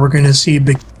is where we're going to see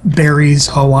Barry's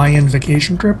Hawaiian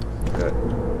vacation trip. Good.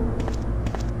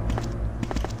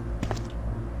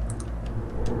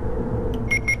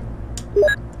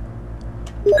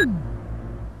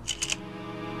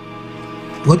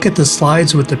 Look at the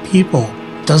slides with the people.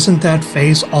 Doesn't that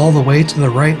face all the way to the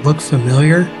right look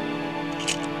familiar?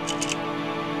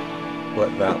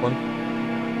 What, that one?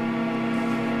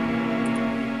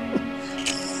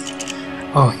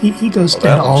 Oh, he goes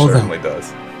Well, into all of them. certainly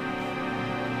does.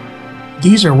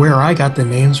 These are where I got the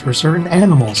names for certain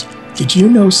animals. Did you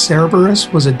know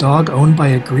Cerberus was a dog owned by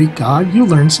a Greek god? You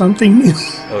learned something new.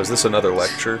 Oh, is this another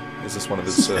lecture? Is this one of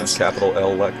his capital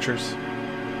L lectures?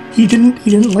 He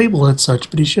didn't label it such,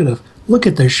 but he should have. Look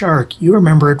at the shark. You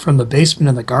remember it from the basement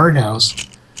in the guardhouse.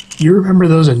 You remember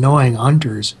those annoying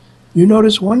hunters. You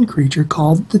notice one creature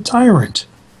called the Tyrant.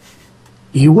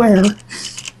 Beware.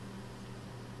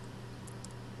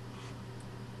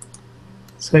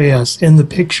 So yes, in the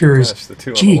pictures, Gosh, the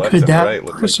two on gee, the left could and that right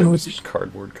look person like with just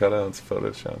cardboard cutouts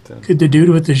photoshopped in. could the dude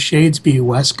with the shades be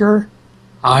Wesker?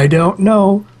 I don't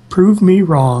know. Prove me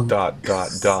wrong. Dot, dot,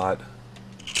 dot.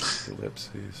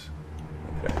 Ellipses.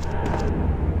 Okay.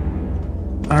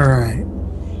 All right.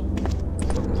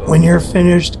 Something's on. When you're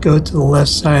finished, go to the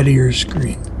left side of your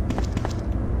screen.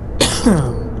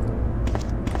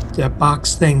 That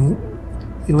box thing,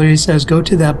 he literally says, go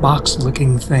to that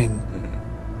box-looking thing.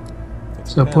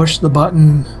 So push the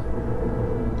button.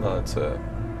 Oh, it's a...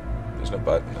 There's no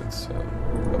button. It's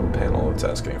a panel. It's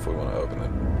asking if we want to open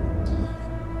it.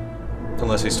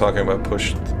 Unless he's talking about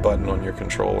push the button on your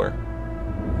controller,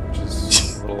 which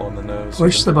is a little on the nose.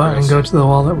 Push the button and go to the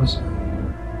wall that was...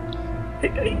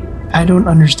 I don't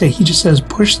understand. He just says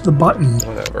push the button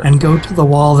Whatever. and go to the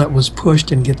wall that was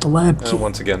pushed and get the lab key.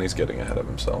 Once again, he's getting ahead of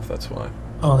himself. That's why.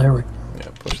 Oh, there we go. Yeah,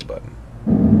 push the button.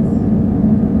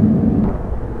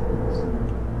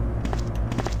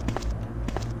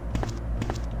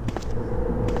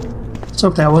 Let's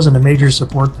hope that wasn't a major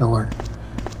support pillar.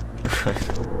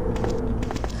 Right.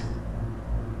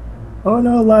 Oh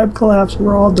no, lab collapse.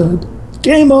 We're all dead.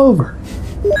 Game over.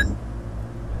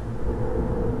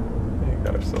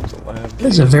 Got ourselves a lab.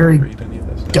 This is a very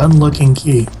gun-looking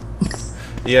key.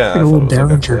 Yeah, I a thought little it was like a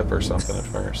Derringer. clip or something at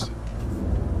first.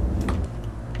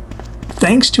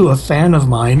 Thanks to a fan of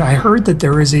mine, I heard that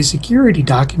there is a security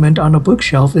document on a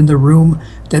bookshelf in the room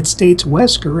that states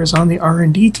Wesker is on the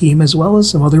R&D team as well as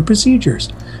some other procedures.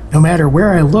 No matter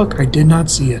where I look, I did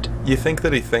not see it. You think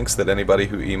that he thinks that anybody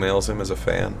who emails him is a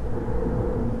fan?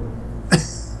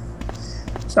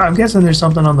 So I'm guessing there's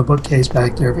something on the bookcase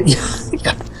back there, but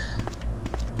yeah.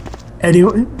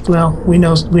 Anyway, well, we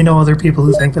know other people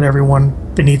who think that everyone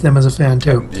beneath them is a fan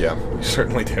too. Yeah, we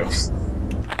certainly do.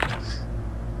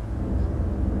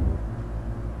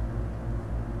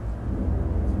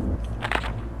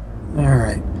 All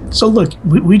right. So look,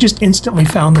 we just instantly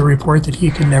found the report that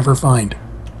he could never find.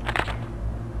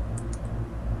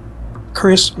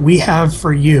 Chris, we have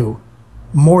for you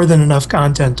more than enough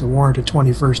content to warrant a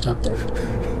 21st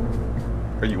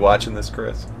update. Are you watching this,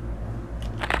 Chris?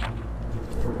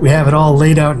 We have it all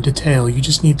laid out in detail. You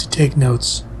just need to take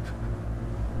notes.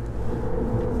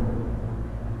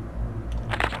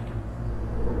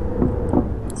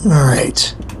 All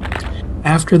right.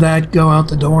 After that, go out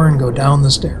the door and go down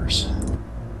the stairs.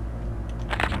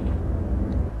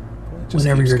 It just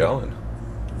Whenever keeps you're going.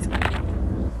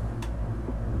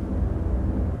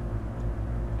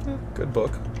 Yeah, good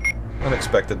book.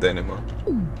 Unexpected denouement.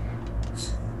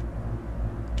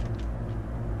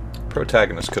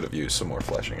 Protagonist could have used some more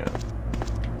fleshing out.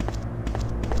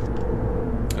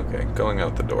 Okay, going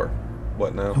out the door.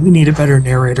 What now? We need a better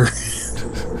narrator.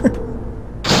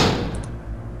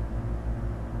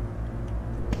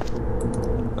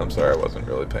 I'm sorry, I wasn't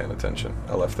really paying attention.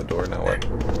 I left the door, now what?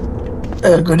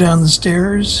 Go down the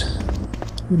stairs.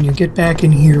 When you get back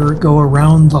in here, go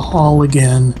around the hall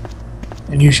again,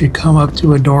 and you should come up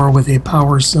to a door with a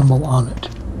power symbol on it.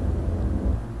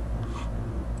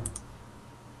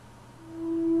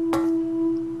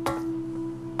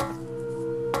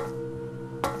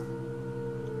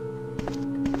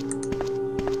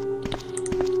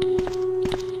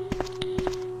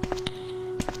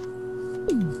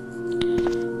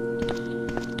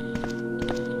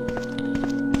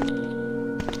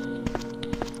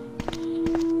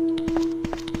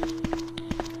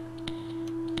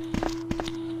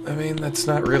 It's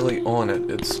not really on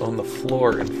it. It's on the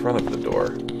floor in front of the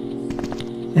door.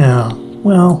 Yeah,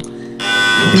 well, you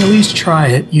can at least try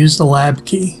it. Use the lab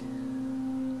key.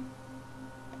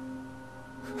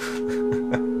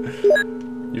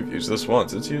 You've used this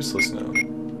once. It's useless now.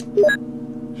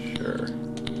 Sure.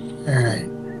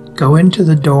 Alright. Go into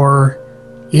the door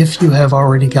if you have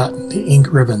already gotten the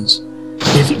ink ribbons.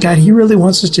 God, he really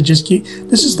wants us to just keep...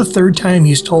 This is the third time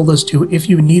he's told us to, if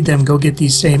you need them, go get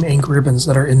these same ink ribbons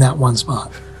that are in that one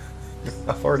spot.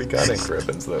 I've already got ink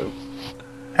ribbons, though.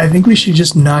 I think we should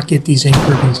just not get these ink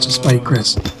ribbons to spite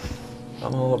Chris.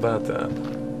 I'm all about that.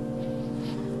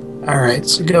 Alright,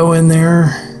 so go in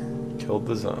there. Killed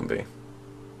the zombie.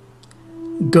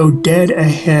 Go dead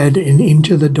ahead and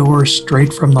into the door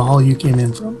straight from the hall you came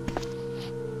in from.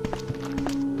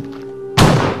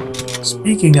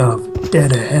 Speaking of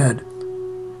dead ahead.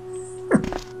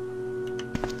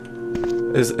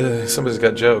 Somebody's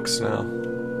got jokes now.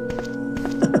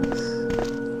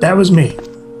 That was me.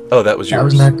 Oh, that was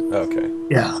yours? That was not... Okay.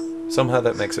 Yeah. Somehow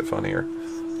that makes it funnier.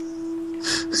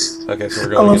 Okay, so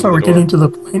we're I going love how we're getting to the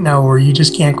point now where you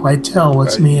just can't quite tell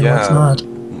what's me and what's not.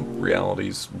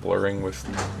 Reality's blurring with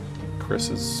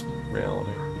Chris's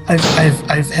reality.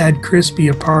 I've had Chris be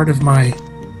a part of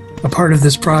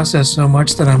this process so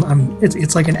much that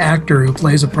it's like an actor who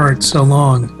plays a part so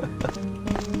long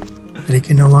that he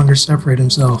can no longer separate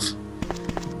himself.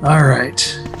 All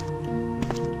right.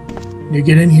 You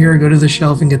get in here, go to the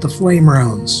shelf and get the flame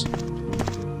rounds.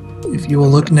 If you will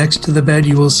look next to the bed,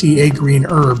 you will see a green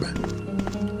herb.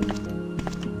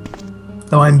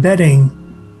 Though I'm betting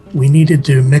we needed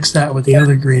to mix that with the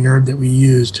other green herb that we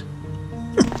used.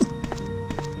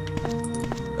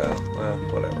 Oh, well,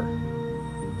 whatever.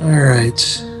 All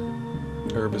right.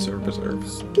 Herb is herb is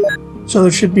herb. So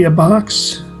there should be a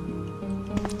box.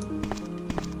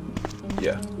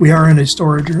 Yeah. We are in a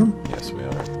storage room. Yes, we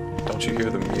are. Don't you hear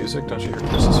the music? Don't you hear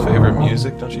Chris's favorite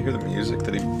music? Don't you hear the music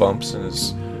that he bumps in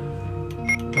his...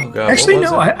 Oh god, Actually,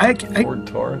 what was no, it? Ford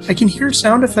Taurus? I can hear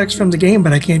sound effects from the game,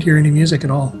 but I can't hear any music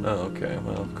at all. Oh, okay.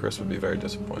 Well, Chris would be very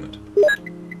disappointed.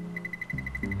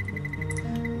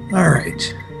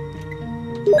 Alright.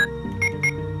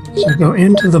 So go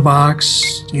into the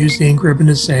box, use the ink ribbon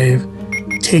to save,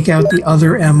 take out the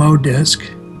other MO disc,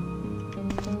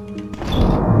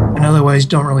 and otherwise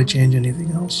don't really change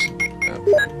anything else. Okay.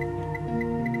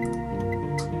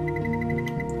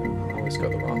 I always go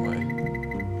the wrong way.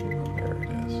 There it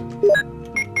is.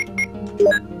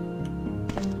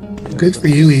 Yes, Good for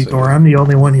you, Igor. I'm the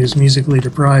only one who's musically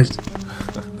deprived.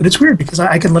 But it's weird because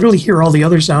I can literally hear all the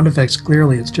other sound effects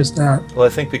clearly. It's just that. Well, I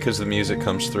think because the music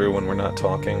comes through when we're not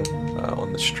talking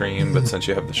on the stream, but since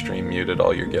you have the stream muted,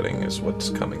 all you're getting is what's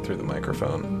coming through the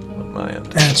microphone on my end.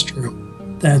 That's true.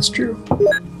 That's true. And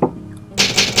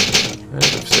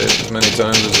we've saved as many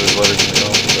times as there's letters in the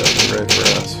alphabet. Great for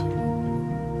us.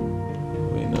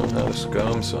 We know how to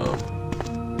scum some.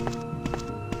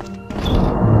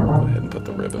 Go ahead and put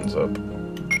the ribbons up.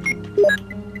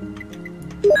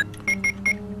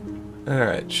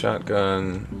 Alright,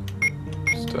 shotgun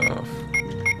stuff.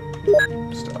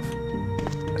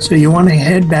 So you want to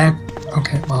head back.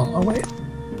 Okay, well, I'll wait.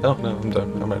 Oh, no, I'm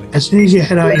done. I'm ready. As soon as you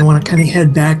head out, you want to kind of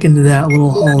head back into that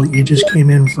little hole that you just came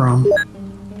in from.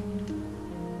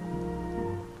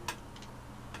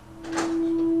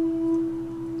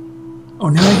 Oh,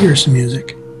 now I hear some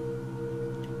music.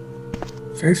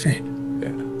 Very faint.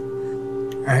 Yeah.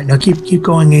 Alright, now keep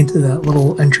going into that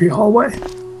little entry hallway.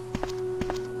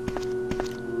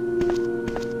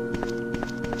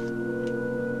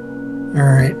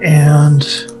 Alright, and...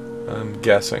 I'm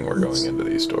guessing we're going into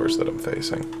these doors that I'm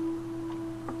facing.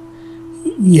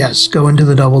 Yes, go into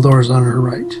the double doors on her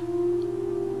right.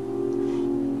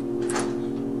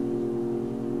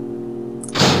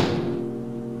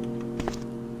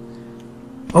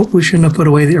 Oh, we shouldn't have put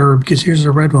away the herb, because here's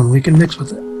a red one. We can mix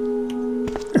with it.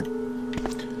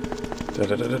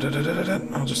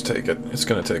 I'll just take it. It's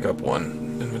going to take up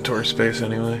one inventory space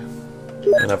anyway.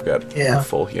 And I've got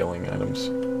full healing items.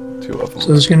 2 of them. So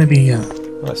there's going to be,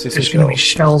 I see there's going to be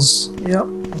shells. Yep.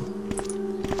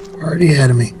 Already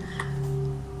ahead of me.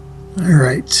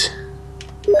 Alright.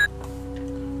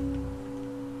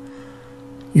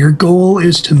 Your goal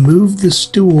is to move the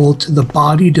stool to the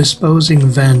body disposing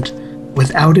vent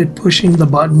without it pushing the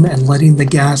button and letting the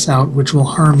gas out, which will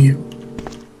harm you.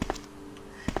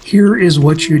 Here is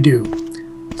what you do.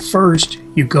 First,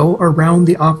 you go around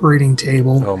the operating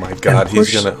table. Oh my god,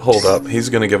 he's gonna... Hold up. He's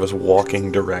gonna give us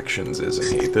walking directions,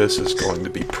 isn't he? This is going to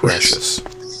be precious.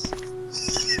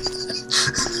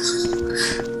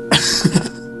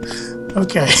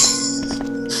 Okay.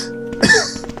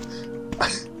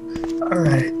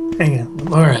 Alright. Hang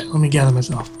on. All right, let me gather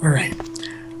myself. All right.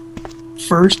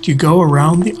 First, you go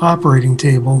around the operating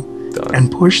table Done.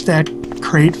 and push that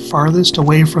crate farthest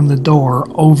away from the door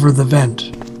over the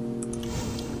vent.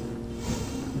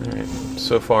 Alright,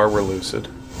 so far we're lucid.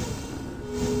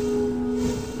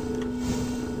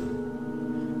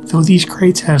 Though these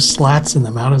crates have slats in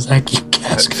them, how does that keep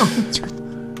gas coming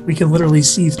through? We can literally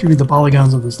see through the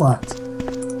polygons of the slats.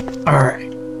 Alright.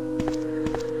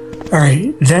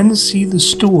 Alright, then see the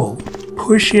stool.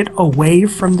 Push it away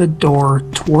from the door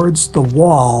towards the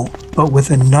wall, but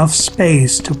with enough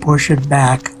space to push it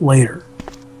back later.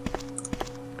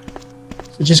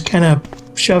 So just kind of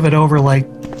shove it over like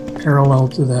parallel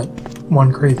to that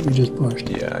one crate that we just pushed.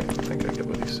 Yeah, I think I get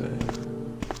what he's saying.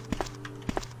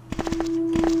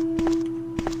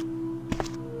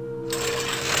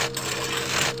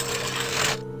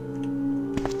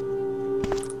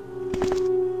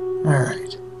 Alright.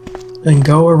 Then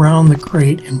go around the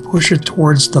crate and push it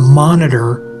towards the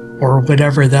monitor, or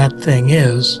whatever that thing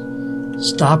is.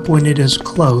 Stop when it is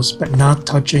close, but not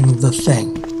touching the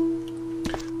thing.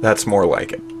 That's more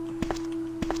like it.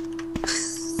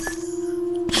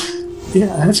 Yeah,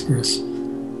 that's Chris.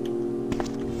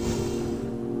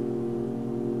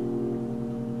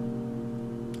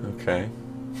 Okay.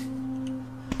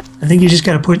 I think you just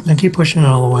gotta keep pushing it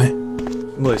all the way.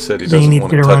 Well, he said he So you doesn't need to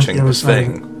want get it around touching the the other side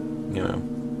of thing, you know.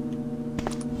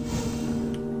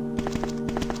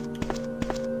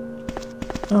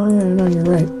 Oh yeah, no, you're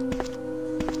right.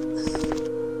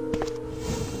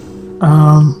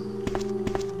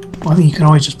 Well, I mean, you can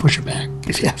always just push it back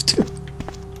if you have to.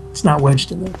 It's not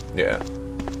wedged in there. Yeah.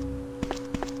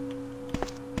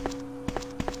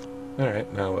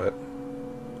 Alright, now what?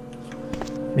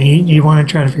 I mean, you want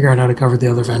to try to figure out how to cover the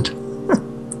other vent.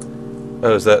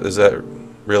 Oh, is that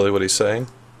really what he's saying?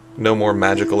 No more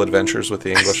magical adventures with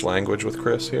the English language with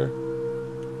Chris here?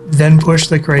 Then push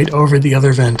the crate over the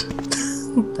other vent.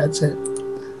 That's it.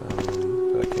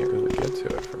 But I can't really get to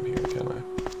it from here, can I?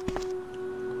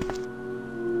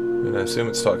 I mean, I assume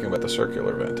it's talking about the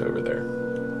circular vent over there.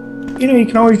 You know, you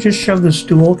can always just shove the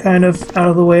stool kind of out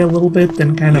of the way a little bit,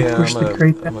 then kind of push the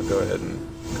crate I'm down. gonna go ahead and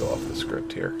go off the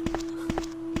script here.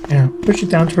 Yeah, push it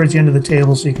down towards the end of the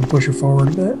table so you can push it forward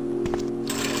a bit.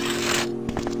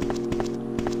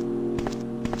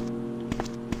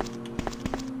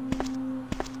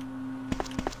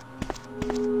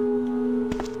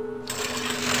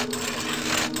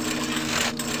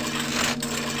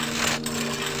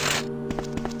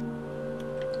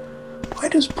 Why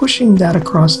does pushing that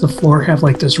across the floor have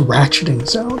like this ratcheting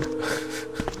sound?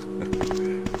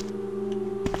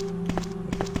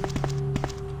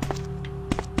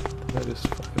 Did I just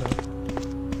fuck it up?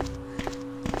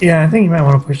 Yeah, I think you might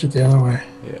want to push it the other way.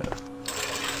 Yeah.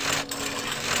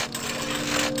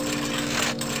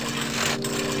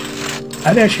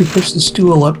 I'd actually push the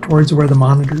stool up towards where the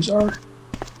monitors are.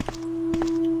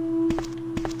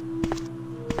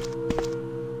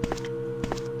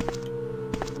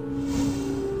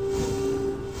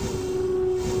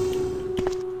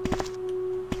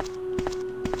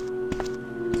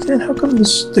 Then how come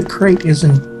the crate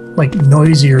isn't like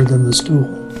noisier than the stool?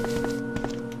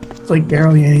 It's like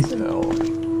barely anything. No.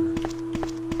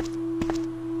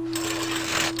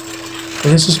 So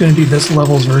this is going to be this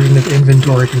level's version of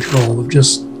inventory control, of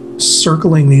just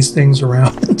circling these things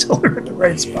around until they're in the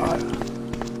right spot.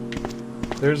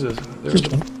 There's a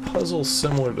puzzle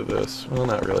similar to this. Well,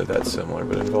 not really that similar,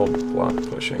 but involved block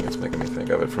pushing. It's making me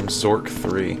think of it from Zork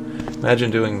 3. Imagine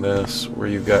doing this where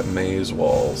you've got maze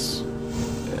walls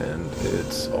and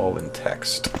it's all in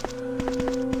text.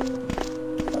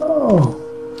 Oh.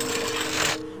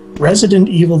 Resident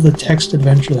Evil the text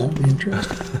adventure, that would be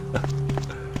interesting.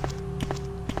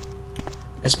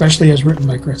 Especially as written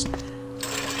by Chris.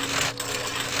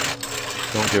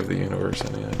 Don't give the universe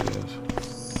any ideas.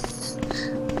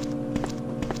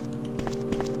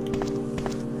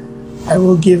 I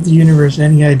will give the universe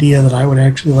any idea that I would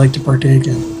actually like to partake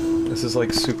in. This is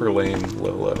like super lame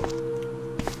Lolo.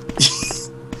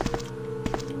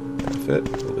 Fit?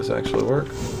 Will this actually work?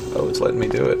 Oh, it's letting me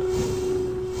do it.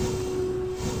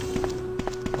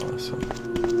 Awesome.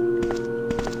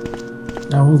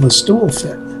 Now will the stool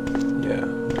fit? Yeah,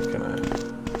 can I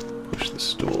push the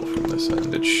stool from this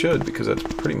end? It should, because that's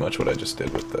pretty much what I just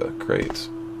did with the crates.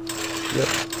 Yep.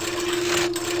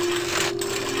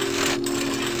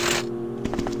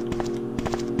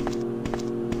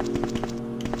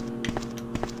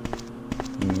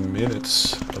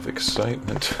 Minutes of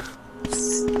excitement.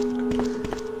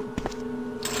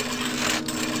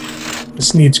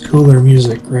 This needs cooler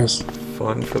music, Chris.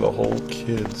 Fun for the whole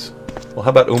kids. Well, how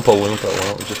about Oompa Loompa? Why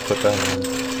don't we just put that on?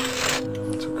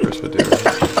 That's what Chris would do,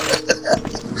 right?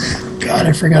 God,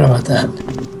 I forgot about that.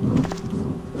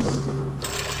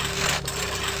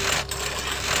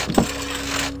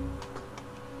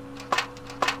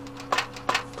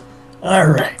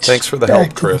 Alright. Thanks for the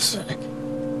help, Chris.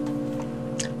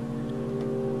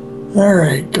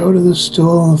 Alright, go to the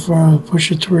stool in front,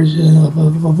 push it towards you, blah, blah,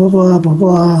 blah, blah, blah, blah,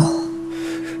 blah.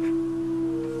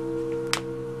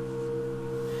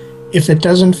 If it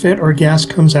doesn't fit or gas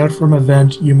comes out from a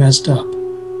vent, you messed up.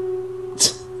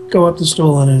 Go up the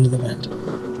stool and into the vent.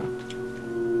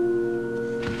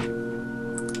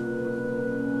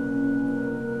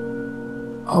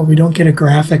 Oh, we don't get a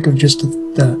graphic of just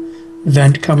the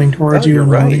vent coming towards you. You're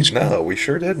right. No, we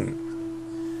sure didn't.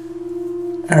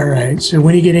 Alright, so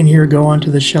when you get in here, go onto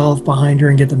the shelf behind her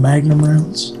and get the Magnum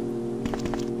rounds.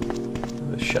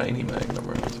 The shiny Magnum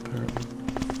rounds, apparently.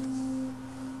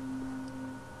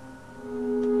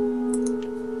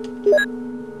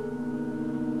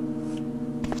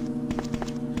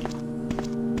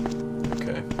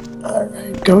 Okay.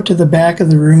 Alright, go to the back of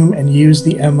the room and use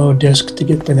the MO disk to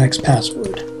get the next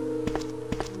password.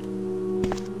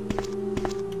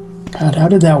 God, how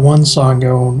did that one song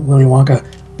go, Willy Wonka?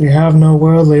 We have no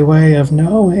worldly way of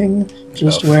knowing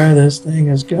just where this thing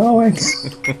is going.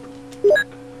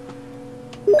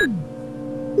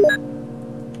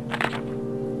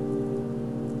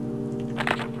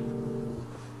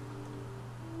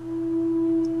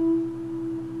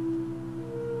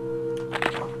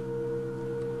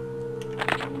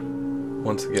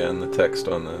 Once again, the text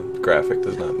on the graphic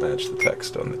does not match the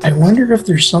text on the text. I wonder if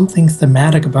there's something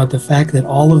thematic about the fact that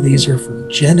all of these are from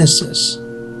Genesis.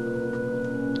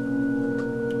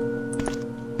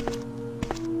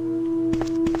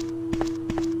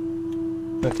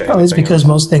 Okay, Oh, it's because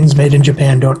most things made in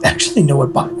Japan don't actually know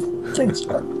what Bible things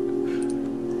are.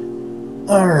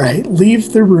 Alright,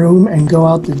 leave the room and go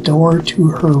out the door to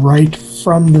her right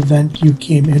from the vent you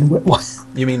came in with. What?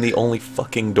 You mean the only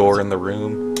fucking door in the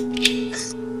room?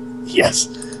 Yes.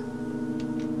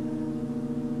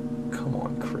 Come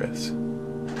on, Chris.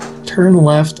 Turn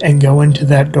left and go into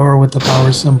that door with the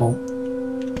power symbol.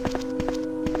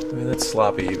 I mean, that's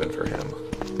sloppy even for him.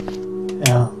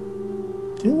 Yeah.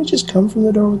 Didn't we just come from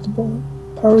the door with the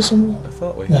power symbol? I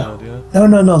thought we No. had, yeah.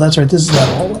 No, that's right. This is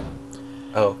that hallway.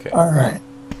 Oh, okay. Alright.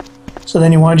 So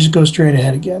then you want to just go straight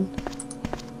ahead again.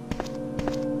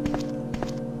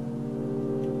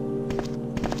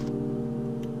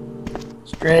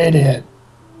 Straight ahead.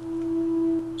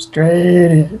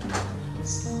 Straight ahead.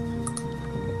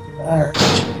 Alright.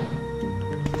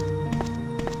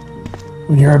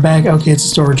 When you're back, okay, it's a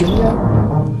storage room. Yeah.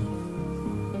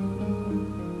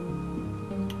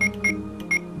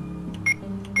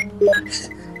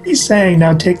 He's saying,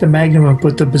 now take the Magnum and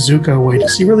put the bazooka away.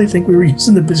 Does he really think we were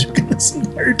using the bazooka this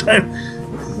entire time?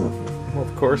 Well,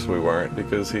 of course we weren't,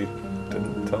 because he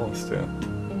didn't tell us to.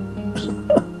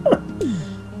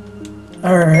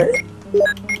 Alright.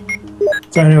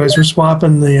 So anyways, we're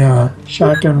swapping the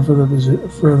shotgun for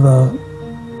the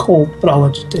Colt, but I'll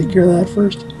let you take care of that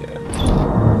first. Yeah.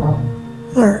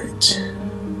 Alright.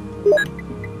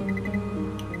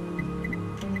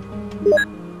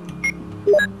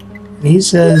 He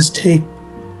says take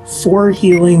 4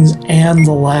 healings and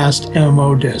the last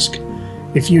MO disc.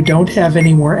 If you don't have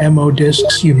any more MO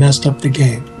discs, you messed up the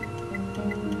game.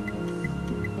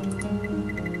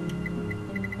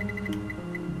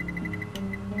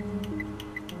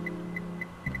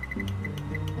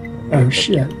 Oh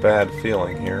shit. Bad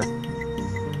feeling here.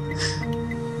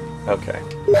 Okay.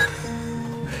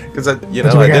 Because I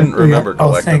didn't remember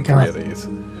collecting 3 of these.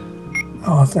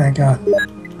 Oh, thank God. I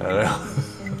don't know.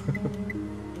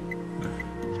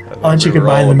 I'll let you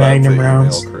combine the Magnum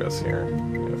rounds. Chris here.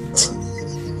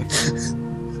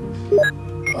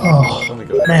 Oh,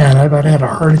 man, I about had a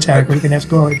heart attack. We're going to have to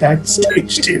go right back to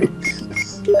stage 2.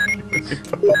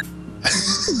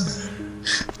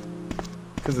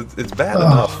 Because it's bad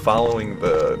enough following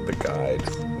the guide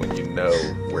when you know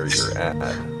where you're at.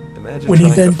 Imagine when he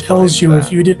then tells you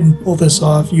if you didn't pull this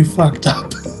off, you fucked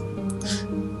up.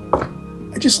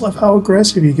 I just love how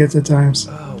aggressive he gets at times.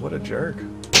 Oh, what a jerk.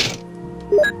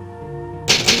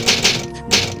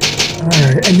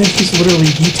 Alright, and then he's literally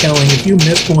detailing, if you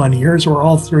missed one, here's where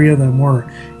all 3 of them were.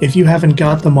 If you haven't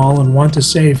got them all and want to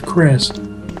save Chris.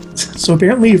 So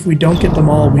apparently if we don't get them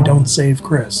all, we don't save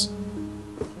Chris.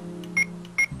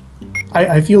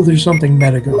 I feel there's something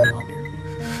meta going on here.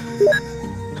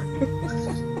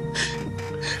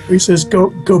 He says,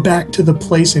 go back to the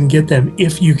place and get them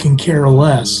if you can care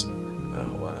less.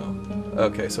 Oh, wow.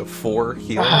 Okay, so 4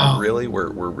 healing? Wow. Really?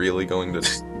 We're really going to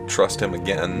trust him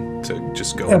again to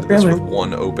just go into this with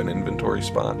 1 open inventory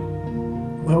spot?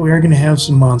 Well, we are going to have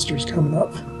some monsters coming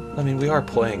up. I mean, we are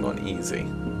playing on easy.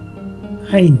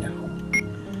 I know.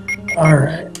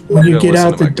 Alright. When you get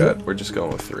out the door... We're just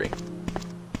going with 3.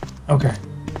 Okay.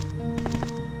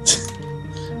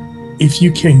 If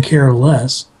you can care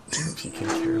less. If you can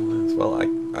care less. Well,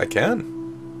 I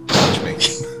can. Watch me.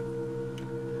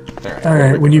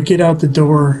 Alright, when you get out the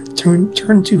door,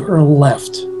 turn to her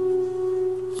left.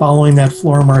 Following that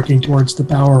floor marking towards the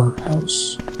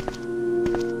powerhouse.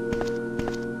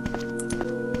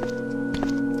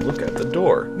 Look at the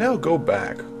door. Now go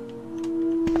back.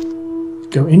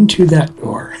 Go into that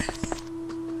door.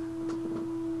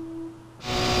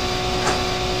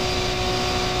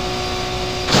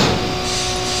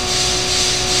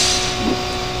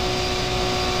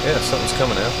 Yeah, something's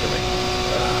coming after me.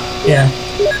 Yeah.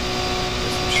 Guess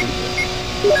I'm shooting it.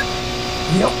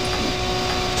 Yep.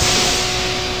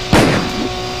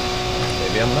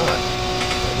 Maybe I'm not.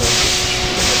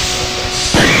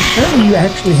 Apparently you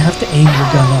actually have to aim your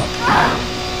gun up.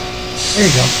 There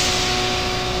you go.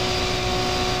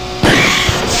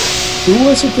 Who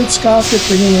was it that scoffed at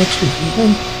bringing extra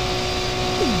healing?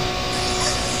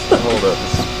 Hold up,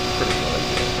 it's pretty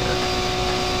noisy in here.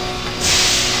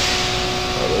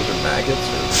 Oh, those are maggots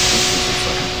or pieces or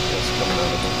something that's coming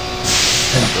out of them.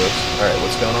 Alright,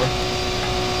 what's going on?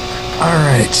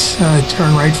 Alright,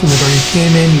 turn right from the door you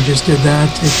came in. You just did that.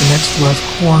 Take the next left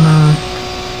corner.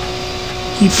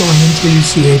 Keep going until you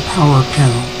see a power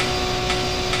panel.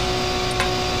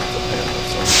 It's a panel of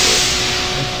some sort.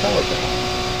 It's a power panel.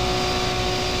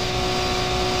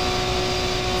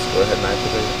 Let's go ahead and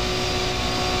activate it.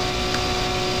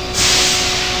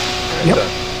 Alright, Yep.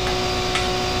 done.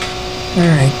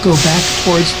 Alright, go back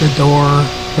towards the door,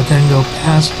 but then go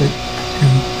past it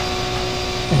and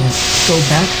go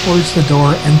back towards the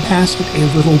door and pass it a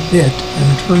little bit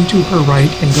and turn to her right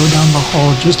and go down the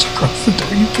hall just across the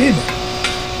door you came in.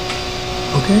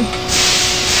 Okay?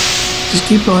 Just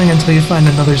keep going until you find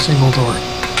another single door.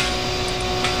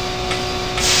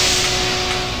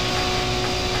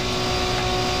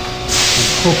 I'm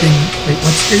hoping... Wait,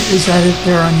 is that it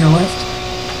there on your left?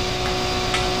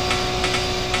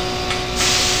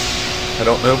 I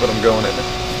don't know, but I'm going in it.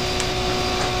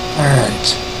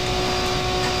 Alright.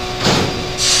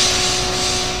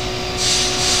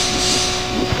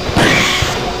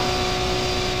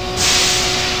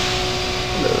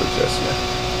 Hello, Jessica.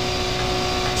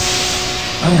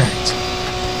 Alright.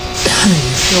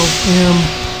 You kill him,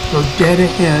 go dead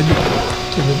ahead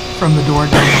from the door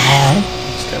down the hall.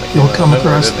 You'll come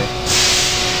across the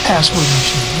password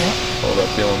machine. Yeah. Hold up,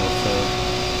 dealing with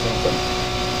something.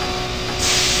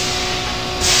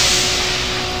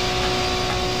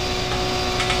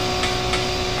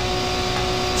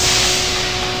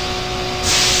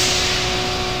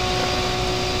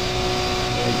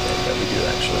 Yeah, we do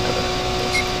actually have an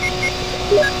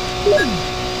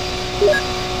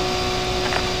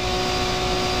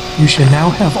You should now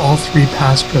have all 3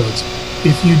 passcodes.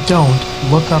 If you don't,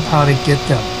 look up how to get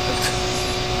them.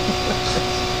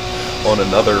 on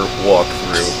another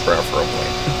walkthrough, preferably.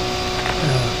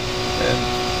 And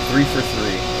 3 for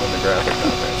 3 on the graphic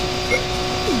not matching the text.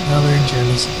 Another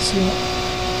Genesis, yeah.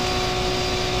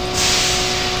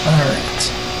 Alright.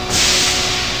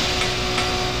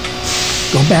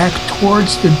 Go back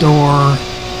towards the door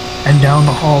and down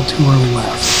the hall to her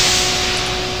left.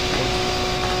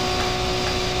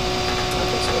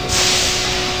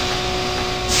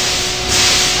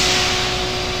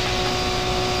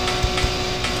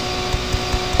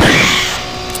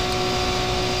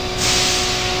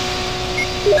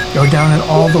 Go down it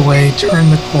all the way, turn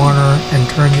the corner, and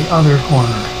turn the other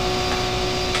corner.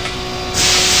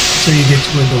 So you get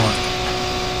to a door.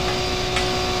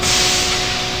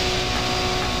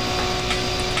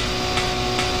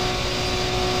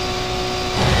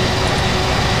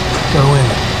 Go in.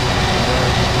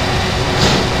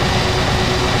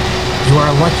 You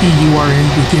are lucky you are in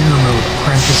beginner mode,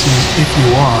 parentheses, if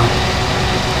you are.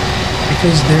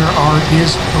 Because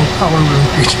is no power room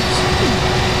creatures.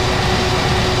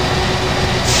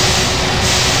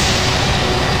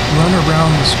 Run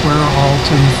around the square hall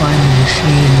till you find the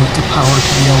machine with the power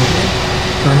to the elevator.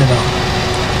 Turn it on.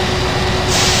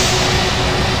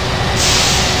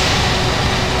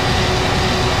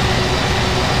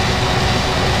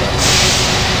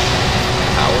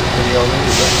 Power to the elevator,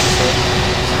 is that what you said?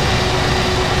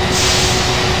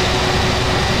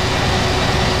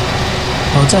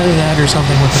 Well, it's either that or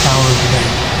something with the power of the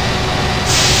bank.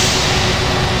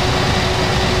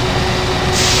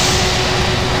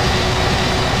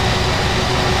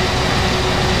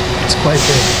 Quite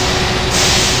big.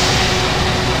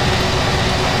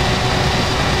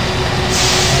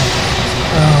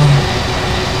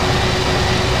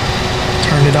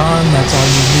 Turn it it on, that's all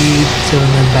you need to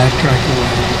then backtrack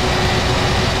away.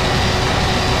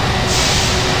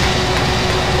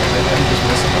 Maybe I'm just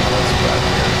missing one of those spot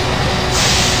here or something.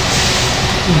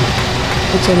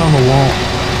 What's that on the wall?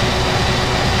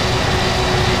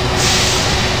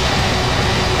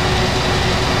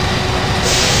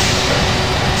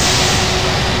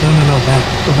 No, back.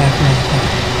 Go back around the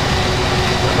corner.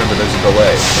 Remember, there's a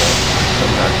delay, so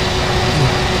I'm not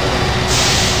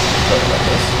sorry about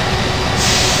this.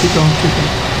 Keep going. Keep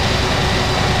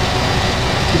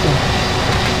going.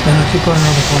 No, keep going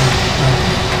around the corner.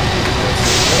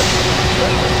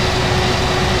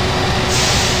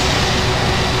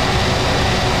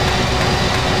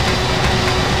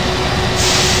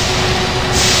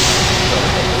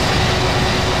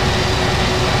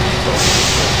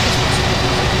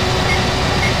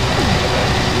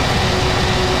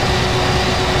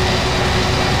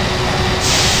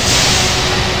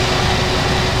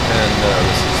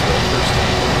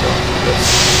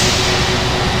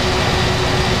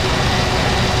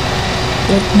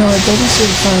 No, it doesn't say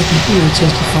to find a computer, it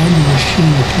says to find the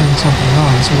machine to turn something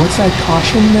on. So what's that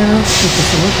caution there with the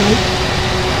Philip light?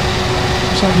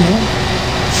 What's that now?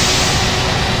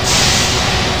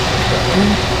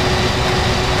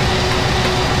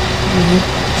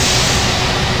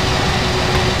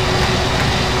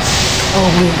 Oh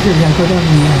wait, here, yeah, go down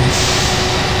to the end.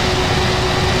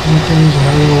 And there's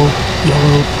another little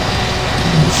yellow...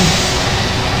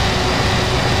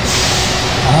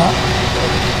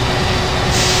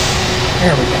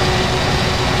 There we go.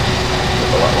 Took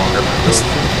a lot longer.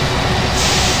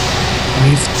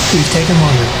 We've taken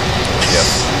longer.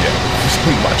 Yes, yeah, just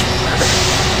much longer.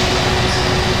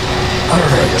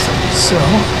 Alright,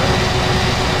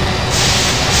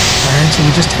 so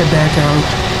we just head back out,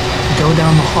 go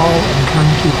down the hall, and turn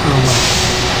to her left.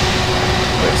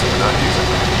 Wait, so we're not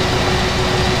using it?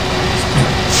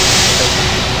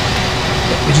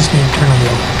 Yeah, we just need to turn on the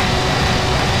elevator.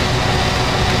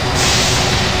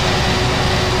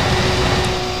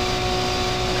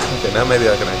 Okay, now maybe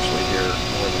I can actually hear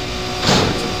more than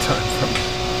words at a time from you.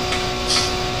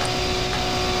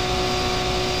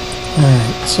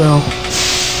 Alright, so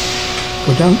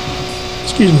go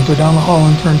down the hall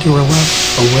and turn to her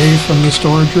left, away from the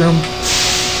storage room.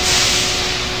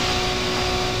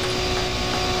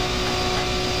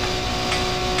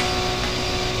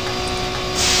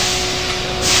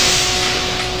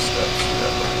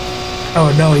 Oh,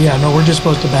 no, we're just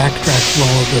supposed to backtrack through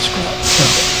all of this crap, so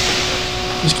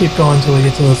just keep going until we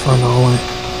get to the front hallway. Is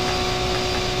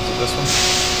it this one?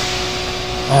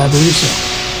 I believe so.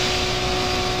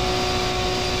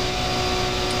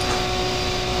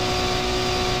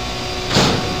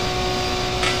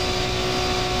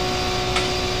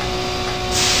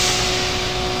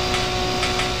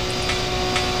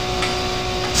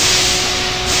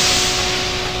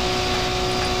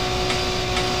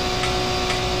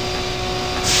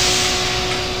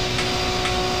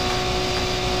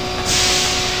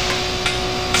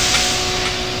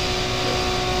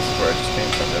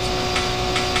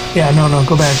 Yeah, no,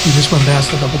 go back. You just went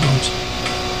past the double doors.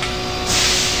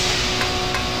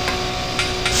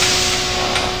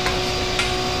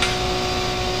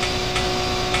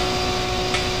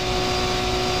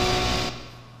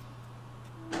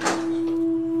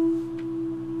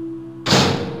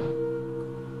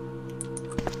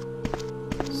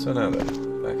 So now then,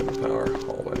 back in the power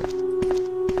hallway.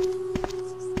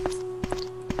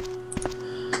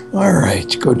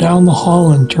 Alright, go down the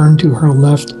hall and turn to her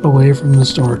left away from the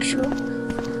storage room.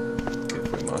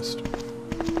 If we must.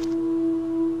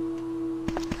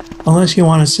 Unless you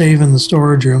want to save in the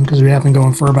storage room, because we have been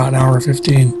going for about an hour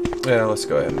 15. Yeah, let's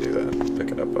go ahead and do that.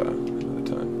 Pick it up another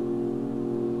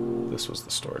time. This was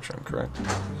the storage room, correct?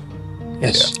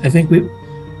 Yes, yeah. I think we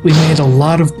made a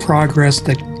lot of progress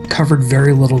that covered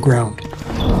very little ground.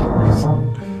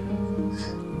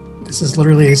 This is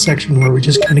literally a section where we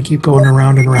just kind of keep going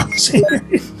around and around the same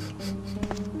area.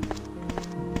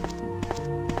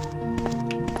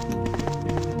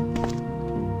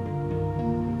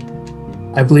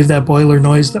 I believe that boiler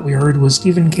noise that we heard was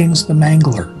Stephen King's The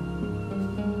Mangler,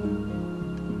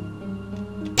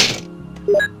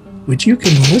 which you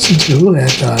can listen to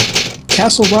at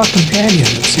Castle Rock Companion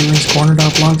at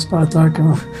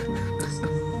SearingScorner.blogspot.com.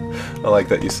 I like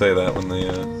that you say that when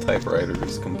the typewriter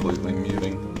is completely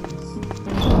muting.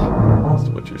 That's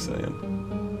what you're saying.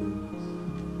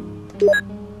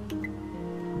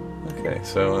 Okay,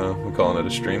 so we're calling it a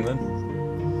stream then?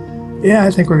 Yeah,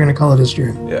 I think we're going to call it a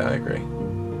stream. Yeah, I agree.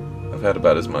 I've had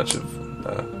about as much of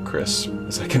Chris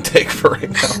as I can take for right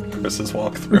now. Chris's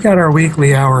walkthrough. We got our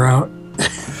weekly hour out.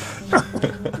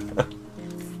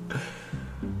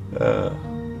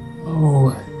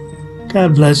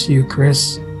 God bless you,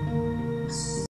 Chris.